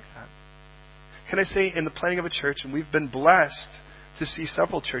people like that. Can I say, in the planting of a church, and we've been blessed to see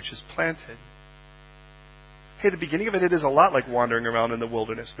several churches planted. Hey, the beginning of it is a lot like wandering around in the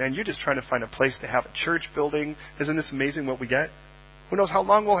wilderness. Man, you're just trying to find a place to have a church building. Isn't this amazing what we get? Who knows how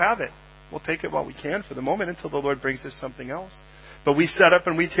long we'll have it? We'll take it while we can for the moment until the Lord brings us something else. But we set up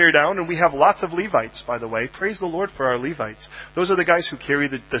and we tear down, and we have lots of Levites, by the way. Praise the Lord for our Levites. Those are the guys who carry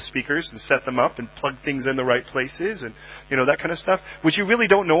the speakers and set them up and plug things in the right places and, that kind of stuff, which you really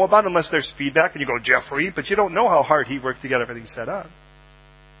don't know about unless there's feedback and you go, Jeffrey, but you don't know how hard he worked to get everything set up.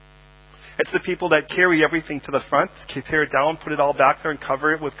 It's the people that carry everything to the front, tear it down, put it all back there and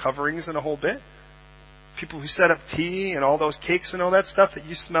cover it with coverings and a whole bit. People who set up tea and all those cakes and all that stuff that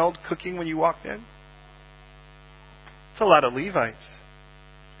you smelled cooking when you walked in. It's a lot of Levites.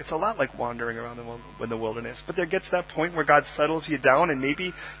 It's a lot like wandering around in the wilderness. But there gets that point where God settles you down, and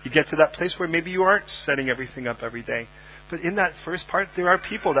maybe you get to that place where maybe you aren't setting everything up every day. But in that first part, there are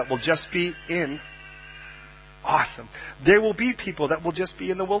people that will just be in. Awesome. There will be people that will just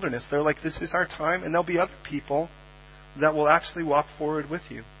be in the wilderness. They're like, this is our time. And there'll be other people that will actually walk forward with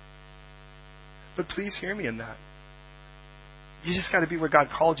you. But please hear me in that. You just got to be where God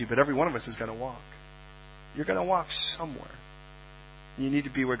called you, but every one of us is going to walk. You're going to walk somewhere. You need to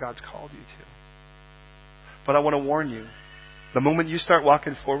be where God's called you to. But I want to warn you, the moment you start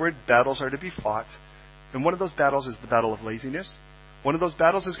walking forward, battles are to be fought. And one of those battles is the battle of laziness. One of those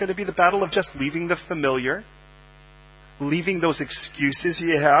battles is going to be the battle of just leaving the familiar, leaving those excuses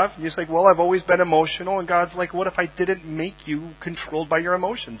you have. You're just like, well, I've always been emotional. And God's like, what if I didn't make you controlled by your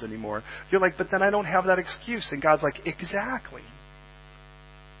emotions anymore? You're like, but then I don't have that excuse. And God's like, exactly.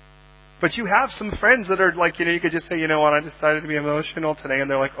 But you have some friends that are like, you could just say, you know what, I decided to be emotional today. And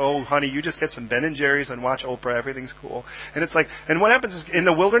they're like, oh, honey, you just get some Ben and Jerry's and watch Oprah. Everything's cool. And it's like, and what happens is in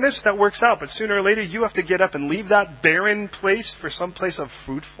the wilderness, that works out. But sooner or later, you have to get up and leave that barren place for some place of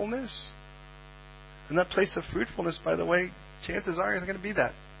fruitfulness. And that place of fruitfulness, by the way, chances are is going to be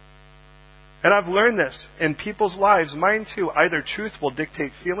that. And I've learned this in people's lives, mine too. Either truth will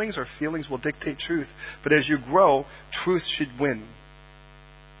dictate feelings or feelings will dictate truth. But as you grow, truth should win.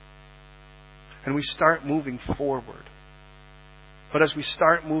 And we start moving forward. But as we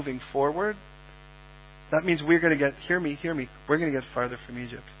start moving forward, that means we're going to get, hear me, we're going to get farther from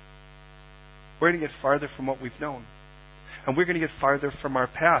Egypt. We're going to get farther from what we've known. And we're going to get farther from our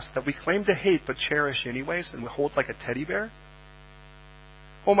past that we claim to hate but cherish anyways and we hold like a teddy bear.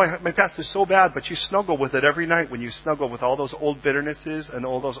 Oh, my past is so bad, but you snuggle with it every night when you snuggle with all those old bitternesses and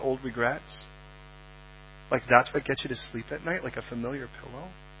all those old regrets. Like that's what gets you to sleep at night, like a familiar pillow.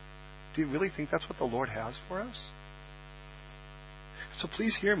 Do you really think that's what the Lord has for us? So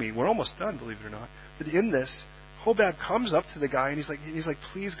please hear me. We're almost done, believe it or not. But in this, Hobab comes up to the guy and he's like,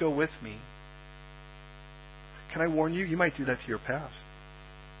 please go with me. Can I warn you? You might do that to your past.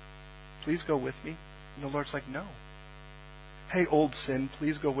 Please go with me. And the Lord's like, no. Hey, old sin,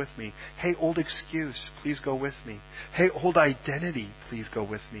 please go with me. Hey, old excuse, please go with me. Hey, old identity, please go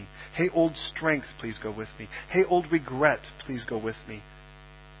with me. Hey, old strength, please go with me. Hey, old regret, please go with me.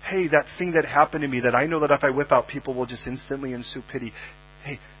 Hey, that thing that happened to me that I know that if I whip out, people will just instantly ensue pity.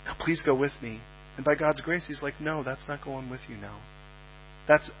 Hey, please go with me. And by God's grace, He's like, no, that's not going with you now.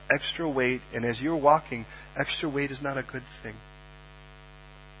 That's extra weight. And as you're walking, extra weight is not a good thing.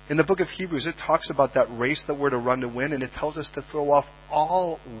 In the book of Hebrews, it talks about that race that we're to run to win, and it tells us to throw off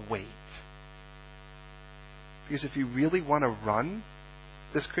all weight. Because if you really want to run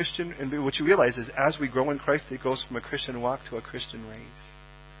this Christian, and what you realize is as we grow in Christ, it goes from a Christian walk to a Christian race.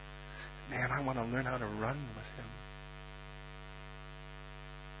 Man, I want to learn how to run with Him.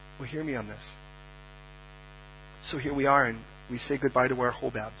 Well, hear me on this. So here we are, and we say goodbye to our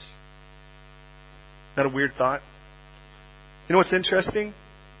Hobabs. Is that a weird thought? You know what's interesting?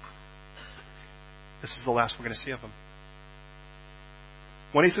 This is the last we're going to see of him.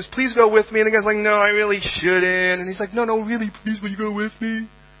 When he says, please go with me, and the guy's like, no, I really shouldn't. And he's like, no, really, please, will you go with me?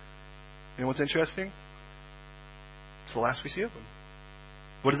 You know what's interesting? It's the last we see of him.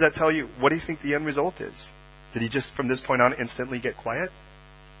 What does that tell you? What do you think the end result is? Did he just, from this point on, instantly get quiet?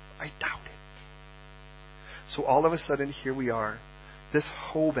 I doubt it. So all of a sudden, here we are. This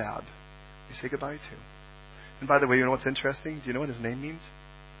Hobab, we say goodbye to. And by the way, you know what's interesting? Do you know what his name means?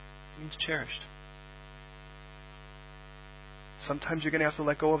 It means cherished. Sometimes you're going to have to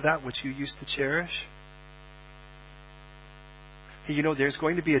let go of that which you used to cherish. Hey, you know, there's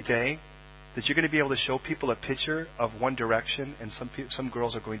going to be a day that you're going to be able to show people a picture of One Direction, and some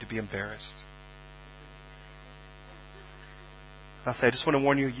girls are going to be embarrassed. I'll say, I just want to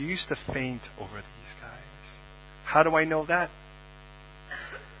warn you, you used to faint over these guys. How do I know that?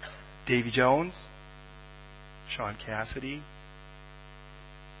 Davy Jones, Sean Cassidy,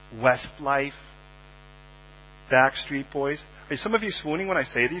 Westlife, Backstreet Boys. Are some of you swooning when I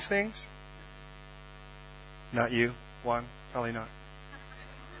say these things? Not you, Juan? Probably not.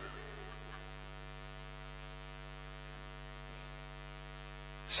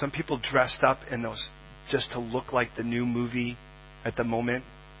 Some people dressed up in those just to look like the new movie At the moment,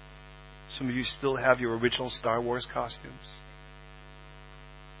 some of you still have your original Star Wars costumes.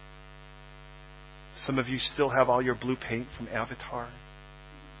 Some of you still have all your blue paint from Avatar.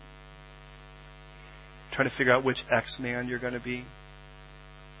 Trying to figure out which X-Man you're going to be.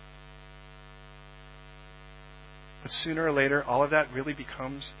 But sooner or later, all of that really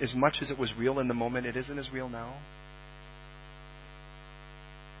becomes, as much as it was real in the moment, it isn't as real now.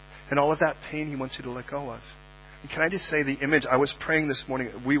 And all of that pain He wants you to let go of. And can I just say the image, I was praying this morning,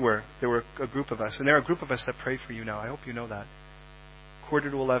 there were a group of us, and there are a group of us that pray for you now. I hope you know that.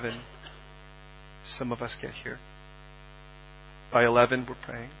 10:45, some of us get here. By 11, we're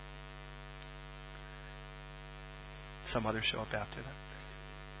praying. Some others show up after that.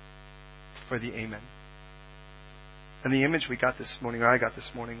 For the amen. And the image we got this morning, or I got this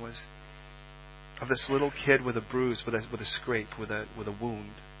morning, was of this little kid with a bruise, with a scrape, with a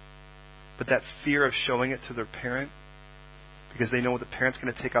wound. But that fear of showing it to their parent, because they know the parent's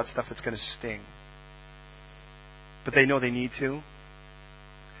going to take out stuff that's going to sting. But they know they need to.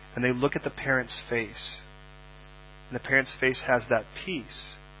 And they look at the parent's face. And the parent's face has that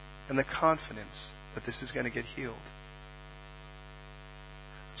peace and the confidence that this is going to get healed.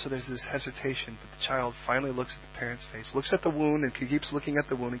 So there's this hesitation, but the child finally looks at the parent's face, looks at the wound, and keeps looking at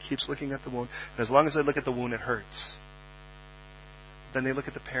the wound, and keeps looking at the wound. And as long as they look at the wound, it hurts. Then they look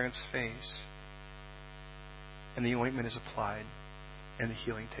at the parent's face, and the ointment is applied, and the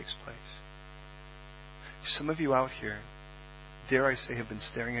healing takes place. Some of you out here, dare I say, have been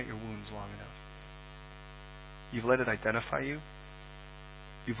staring at your wounds long enough. You've let it identify you.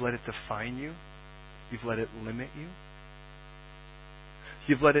 You've let it define you. You've let it limit you.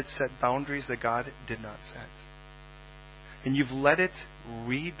 You've let it set boundaries that God did not set. And you've let it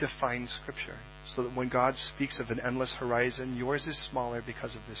redefine Scripture so that when God speaks of an endless horizon, yours is smaller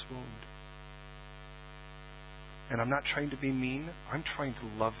because of this wound. And I'm not trying to be mean. I'm trying to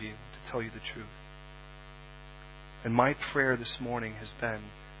love you, to tell you the truth. And my prayer this morning has been,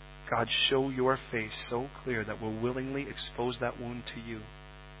 God, show your face so clear that we'll willingly expose that wound to you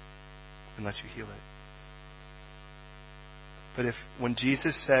and let you heal it. But if, when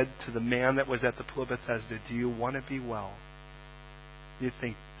Jesus said to the man that was at the pool of Bethesda, do you want to be well? You'd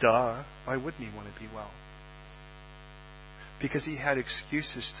think, duh, why wouldn't he want to be well? Because he had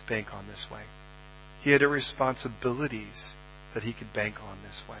excuses to bank on this way. He had responsibilities that he could bank on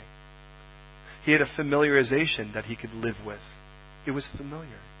this way. He had a familiarization that he could live with. It was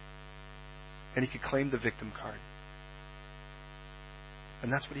familiar. And he could claim the victim card.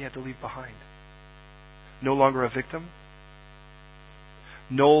 And that's what he had to leave behind. No longer a victim.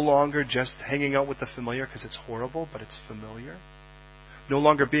 No longer just hanging out with the familiar because it's horrible, but it's familiar. No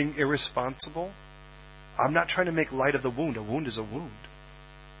longer being irresponsible. I'm not trying to make light of the wound. A wound is a wound.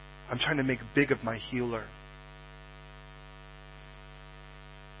 I'm trying to make big of my healer.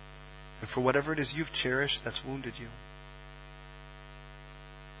 And for whatever it is you've cherished that's wounded you,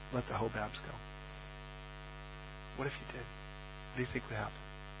 let the Hobabs go. What if you did? What do you think would happen?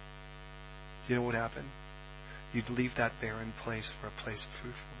 Do you know what would happen? You'd leave that barren place for a place of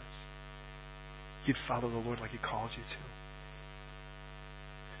fruitfulness. You'd follow the Lord like He called you to.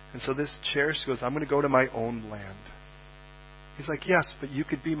 And so this cherished goes, I'm going to go to my own land. He's like, yes, but you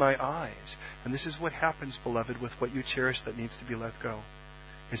could be my eyes. And this is what happens, beloved, with what you cherish that needs to be let go,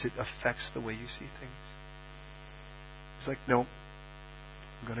 is it affects the way you see things. He's like, no,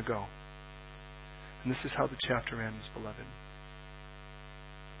 I'm going to go. And this is how the chapter ends, beloved.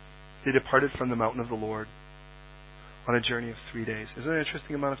 They departed from the mountain of the Lord on a journey of 3 days. Isn't that an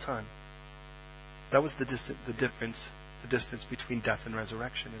interesting amount of time? That was the distance between death and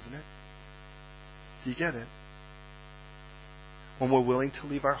resurrection, isn't it? Do you get it? When we're willing to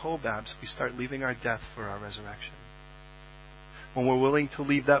leave our Hobabs, we start leaving our death for our resurrection. When we're willing to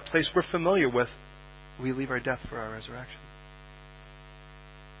leave that place we're familiar with, we leave our death for our resurrection.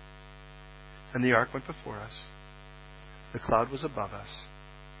 And the ark went before us. The cloud was above us.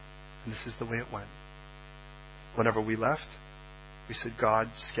 And this is the way it went. Whenever we left, we said, God,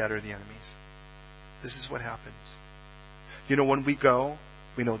 scatter the enemies. This is what happens. You know, when we go,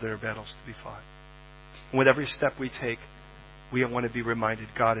 we know there are battles to be fought. And with every step we take, we want to be reminded,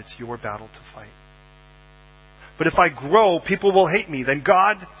 God, it's your battle to fight. But if I grow, people will hate me. Then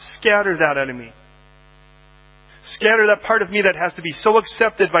God, scatter that enemy. Scatter that part of me that has to be so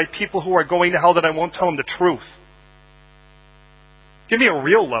accepted by people who are going to hell that I won't tell them the truth. Give me a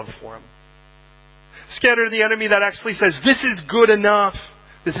real love for them. Scatter the enemy that actually says, this is good enough.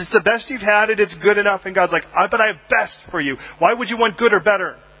 This is the best you've had it. It's good enough. And God's like, but I have best for you. Why would you want good or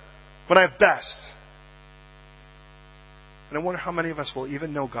better when I have best? And I wonder how many of us will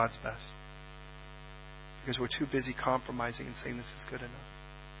even know God's best. Because we're too busy compromising and saying this is good enough.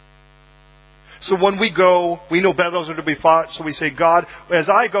 So when we go, we know battles are to be fought, so we say, God, as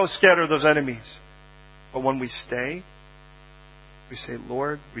I go, scatter those enemies. But when we stay, we say,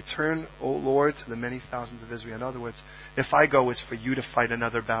 Lord, return, O Lord, to the many thousands of Israel. In other words, if I go, it's for you to fight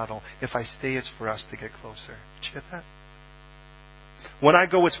another battle. If I stay, it's for us to get closer. Did you get that? When I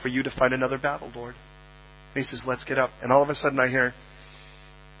go, it's for you to fight another battle, Lord. And he says, let's get up. And all of a sudden I hear...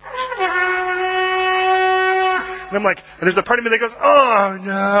 And I'm like, and there's a part of me that goes, oh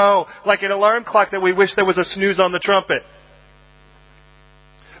no, like an alarm clock that we wish there was a snooze on the trumpet.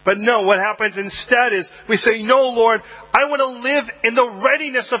 But no, what happens instead is we say, no, Lord, I want to live in the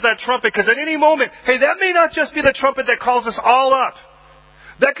readiness of that trumpet, because at any moment, hey, that may not just be the trumpet that calls us all up.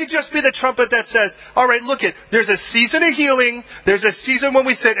 That could just be the trumpet that says, all right, look it, there's a season of healing, there's a season when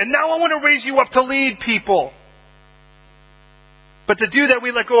we sit, and now I want to raise you up to lead people. But to do that,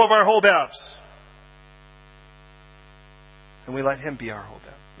 we let go of our Hobabs. And we let Him be our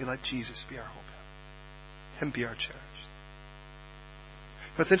Hobab. We let Jesus be our Hobab. Him be our cherished.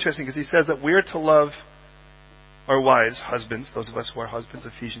 What's interesting is He says that we're to love our wives, husbands, those of us who are husbands,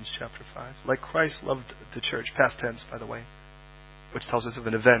 Ephesians chapter 5, like Christ loved the church, past tense, by the way, which tells us of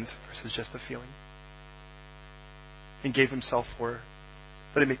an event versus just a feeling. And gave Himself for her,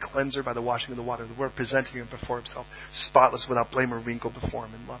 that He may cleanse her by the washing of the water, the word presenting her before Himself, spotless, without blame or wrinkle before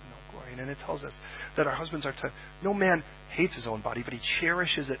Him in love and all glory. And then it tells us that our husbands are to, no man hates his own body, but he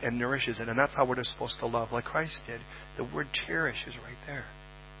cherishes it and nourishes it. And that's how we're supposed to love, like Christ did. The word cherish is right there.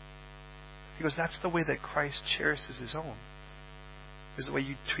 He goes, that's the way that Christ cherishes His own. Is the way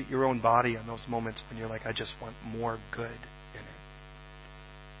you treat your own body in those moments when you're like, I just want more good in it.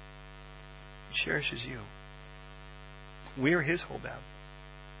 He cherishes you. We're His Hobab.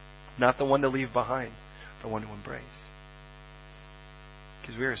 Not the one to leave behind, the one to embrace.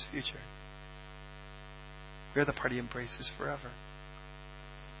 Because we're His future. We're the part He embraces forever.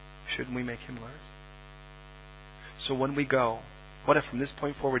 Shouldn't we make Him ours? So when we go, what if from this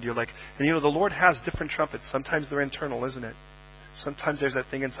point forward you're like, and the Lord has different trumpets. Sometimes they're internal, isn't it? Sometimes there's that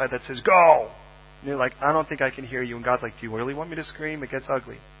thing inside that says, go! And you're like, I don't think I can hear you. And God's like, do you really want me to scream? It gets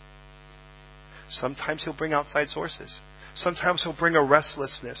ugly. Sometimes He'll bring outside sources. Sometimes He'll bring a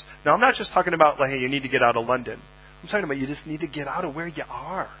restlessness. Now, I'm not just talking about, like, hey, you need to get out of London. I'm talking about you just need to get out of where you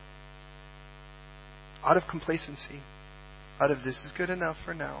are. Out of complacency. Out of this is good enough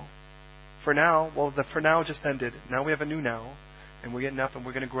for now. For now, well, the for now just ended. Now we have a new now. And we're getting up and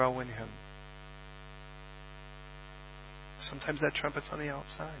we're going to grow in Him. Sometimes that trumpet's on the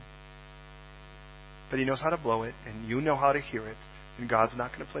outside. But He knows how to blow it, and you know how to hear it, and God's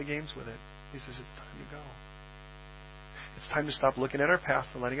not going to play games with it. He says it's time to go. It's time to stop looking at our past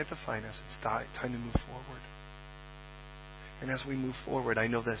and letting it define us. It's time to move forward. And as we move forward, I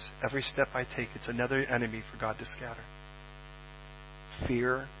know this. Every step I take, it's another enemy for God to scatter.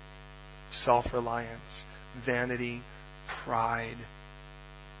 Fear, self-reliance, vanity, pride,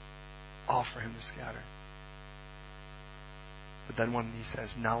 all for Him to scatter. But then when He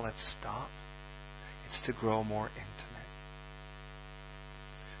says, now let's stop, it's to grow more intimate.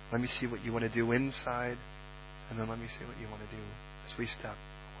 Let me see what you want to do inside, and then let me see what you want to do as we step.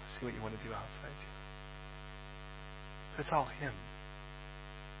 I want to see what you want to do outside too. But it's all Him.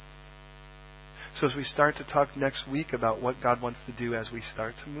 So as we start to talk next week about what God wants to do as we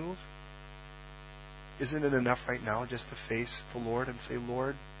start to move, isn't it enough right now just to face the Lord and say,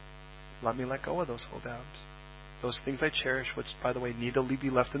 Lord, let me let go of those Hobabs. Those things I cherish, which, by the way, need to be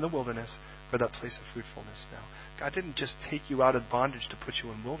left in the wilderness for that place of fruitfulness now. God didn't just take you out of bondage to put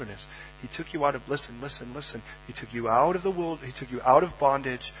you in wilderness. He took you out of, listen. He took you out of the He took you out of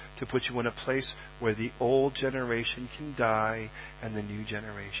bondage to put you in a place where the old generation can die and the new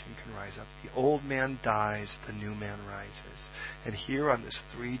generation can rise up. The old man dies, the new man rises. And here on this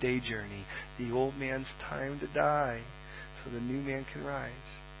 3-day journey, the old man's time to die so the new man can rise.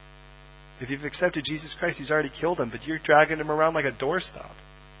 If you've accepted Jesus Christ, He's already killed him, but you're dragging him around like a doorstop.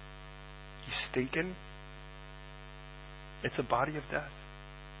 He's stinking. It's a body of death,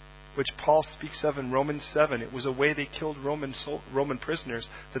 which Paul speaks of in Romans 7. It was a way they killed Roman prisoners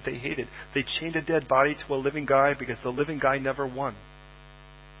that they hated. They chained a dead body to a living guy because the living guy never won.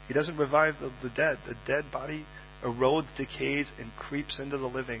 He doesn't revive the dead. The dead body erodes, decays, and creeps into the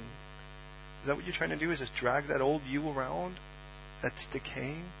living. Is that what you're trying to do? Is just drag that old you around that's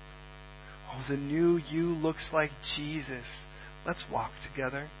decaying? Oh, the new you looks like Jesus. Let's walk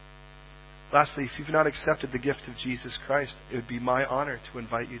together. Lastly, if you've not accepted the gift of Jesus Christ, it would be my honor to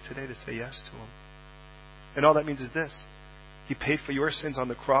invite you today to say yes to Him. And all that means is this. He paid for your sins on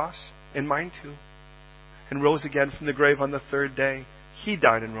the cross, and mine too, and rose again from the grave on the 3rd day. He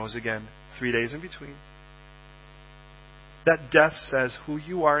died and rose again 3 days in between. That death says, who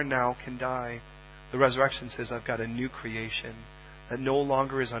you are now can die. The resurrection says, I've got a new creation that no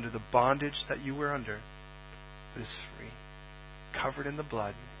longer is under the bondage that you were under, but is free. Covered in the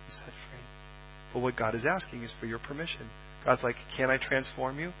blood, He's set free. But what God is asking is for your permission. God's like, can I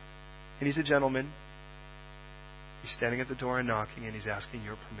transform you? And He's a gentleman. He's standing at the door and knocking, and He's asking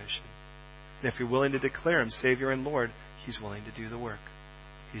your permission. And if you're willing to declare Him Savior and Lord, He's willing to do the work.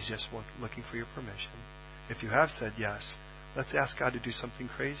 He's just looking for your permission. If you have said yes, let's ask God to do something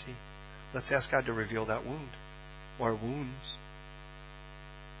crazy. Let's ask God to reveal that wound or wounds,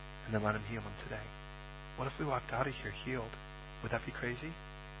 and then let Him heal them today. What if we walked out of here healed? Would that be crazy?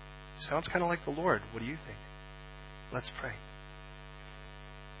 Sounds kind of like the Lord. What do you think? Let's pray.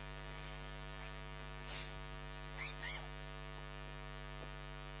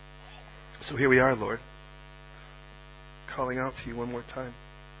 So here we are, Lord, calling out to You one more time.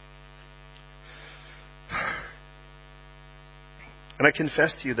 And I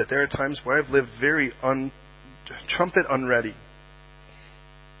confess to You that there are times where I've lived very trumpet unready.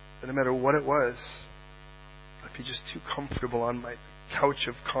 That no matter what it was, I'd be just too comfortable on my couch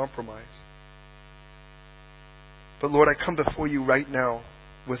of compromise. But Lord, I come before You right now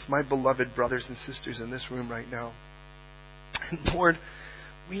with my beloved brothers and sisters in this room right now. And Lord,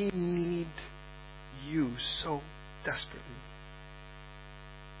 we need You so desperately.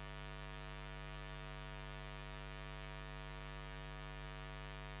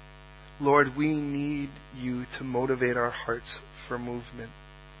 Lord, we need You to motivate our hearts for movement.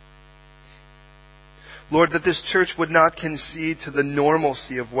 Lord, that this church would not concede to the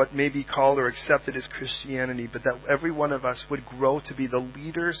normalcy of what may be called or accepted as Christianity, but that every one of us would grow to be the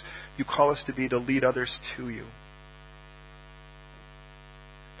leaders You call us to be, to lead others to You.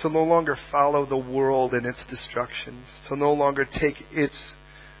 To no longer follow the world and its destructions, to no longer take its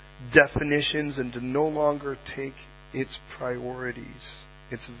definitions, and to no longer take its priorities,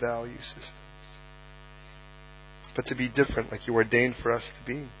 its value systems, but to be different like You ordained for us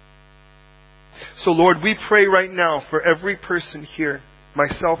to be. So Lord, we pray right now for every person here,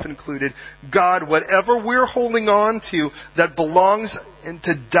 myself included. God, whatever we're holding on to that belongs and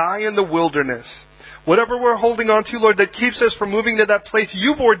to die in the wilderness, whatever we're holding on to, Lord, that keeps us from moving to that place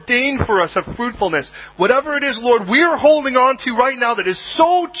You've ordained for us of fruitfulness, whatever it is, Lord, we're holding on to right now that is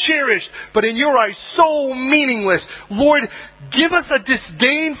so cherished, but in Your eyes so meaningless, Lord, give us a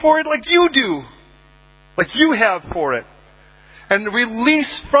disdain for it like You do, like You have for it. And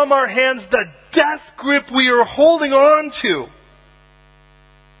release from our hands the death grip we are holding on to,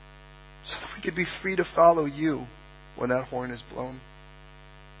 so that we could be free to follow You when that horn is blown.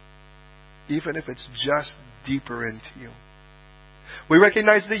 Even if it's just deeper into You. We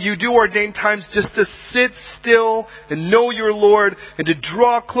recognize that You do ordain times just to sit still and know Your Lord and to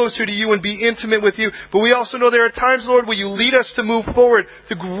draw closer to You and be intimate with You. But we also know there are times, Lord, where You lead us to move forward,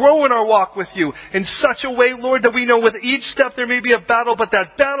 to grow in our walk with You in such a way, Lord, that we know with each step there may be a battle, but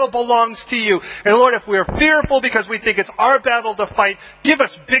that battle belongs to You. And Lord, if we are fearful because we think it's our battle to fight, give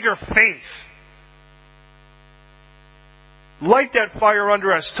us bigger faith. Light that fire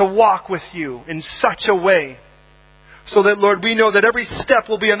under us to walk with You in such a way so that, Lord, we know that every step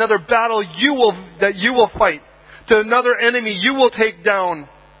will be another battle that You will fight, to another enemy You will take down,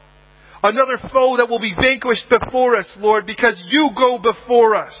 another foe that will be vanquished before us, Lord, because You go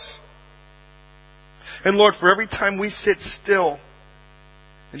before us. And Lord, for every time we sit still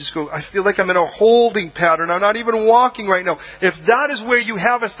and just go, I feel like I'm in a holding pattern, I'm not even walking right now. If that is where You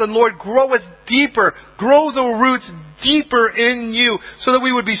have us, then Lord, grow us deeper. Grow the roots deeper in You so that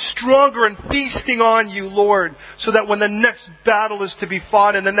we would be stronger and feasting on You, Lord. So that when the next battle is to be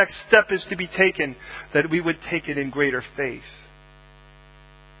fought and the next step is to be taken, that we would take it in greater faith.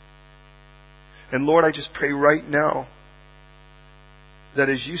 And Lord, I just pray right now that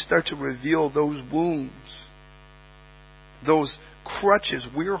as You start to reveal those wounds, those crutches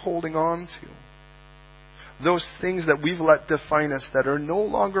we're holding on to, those things that we've let define us that are no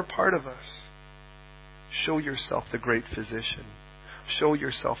longer part of us, show Yourself the great physician. Show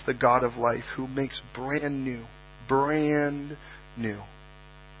Yourself the God of life who makes brand new. Brand new.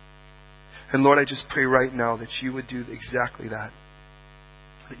 And Lord, I just pray right now that You would do exactly that.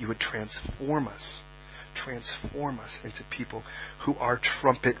 That You would transform us. Transform us into people who are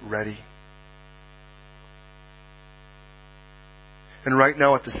trumpet ready. And right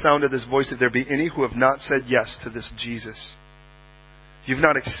now, at the sound of this voice, if there be any who have not said yes to this Jesus, you've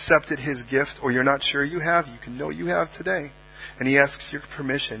not accepted His gift, or you're not sure you have, you can know you have today. And He asks your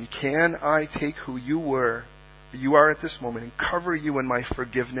permission. Can I take who you are at this moment, and cover you in My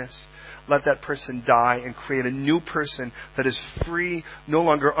forgiveness? Let that person die and create a new person that is free, no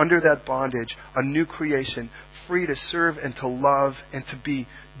longer under that bondage, a new creation, free to serve and to love and to be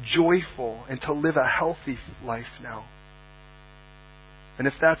joyful and to live a healthy life now. And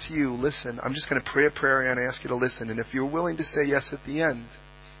if that's you, listen, I'm just going to pray a prayer and I ask you to listen. And if you're willing to say yes at the end,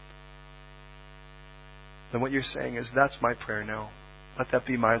 then what you're saying is, that's my prayer now. Let that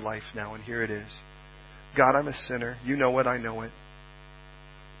be my life now. And here it is. God, I'm a sinner. You know it. I know it.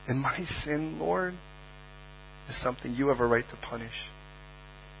 And my sin, Lord, is something you have a right to punish.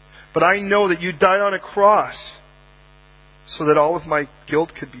 But I know that you died on a cross so that all of my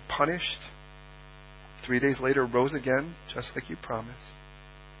guilt could be punished. 3 days later, rose again, just like you promised.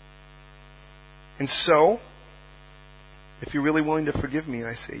 And so, if you're really willing to forgive me,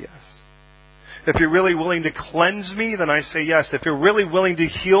 I say yes. If you're really willing to cleanse me, then I say yes. If you're really willing to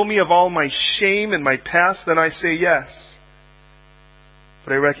heal me of all my shame and my past, then I say yes.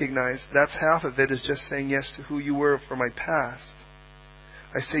 But I recognize that's half of it, is just saying yes to who you were for my past.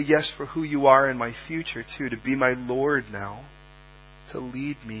 I say yes for who you are in my future too, to be my Lord now, to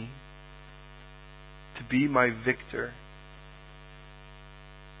lead me, to be my victor,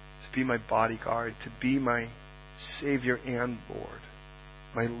 to be my bodyguard, to be my Savior and Lord,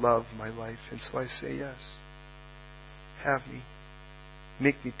 my love, my life. And so I say yes. Have me.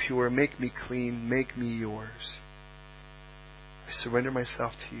 Make me pure, make me clean, make me yours. I surrender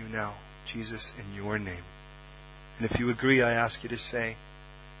myself to you now, Jesus, in your name. And if you agree, I ask you to say,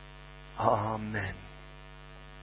 Amen.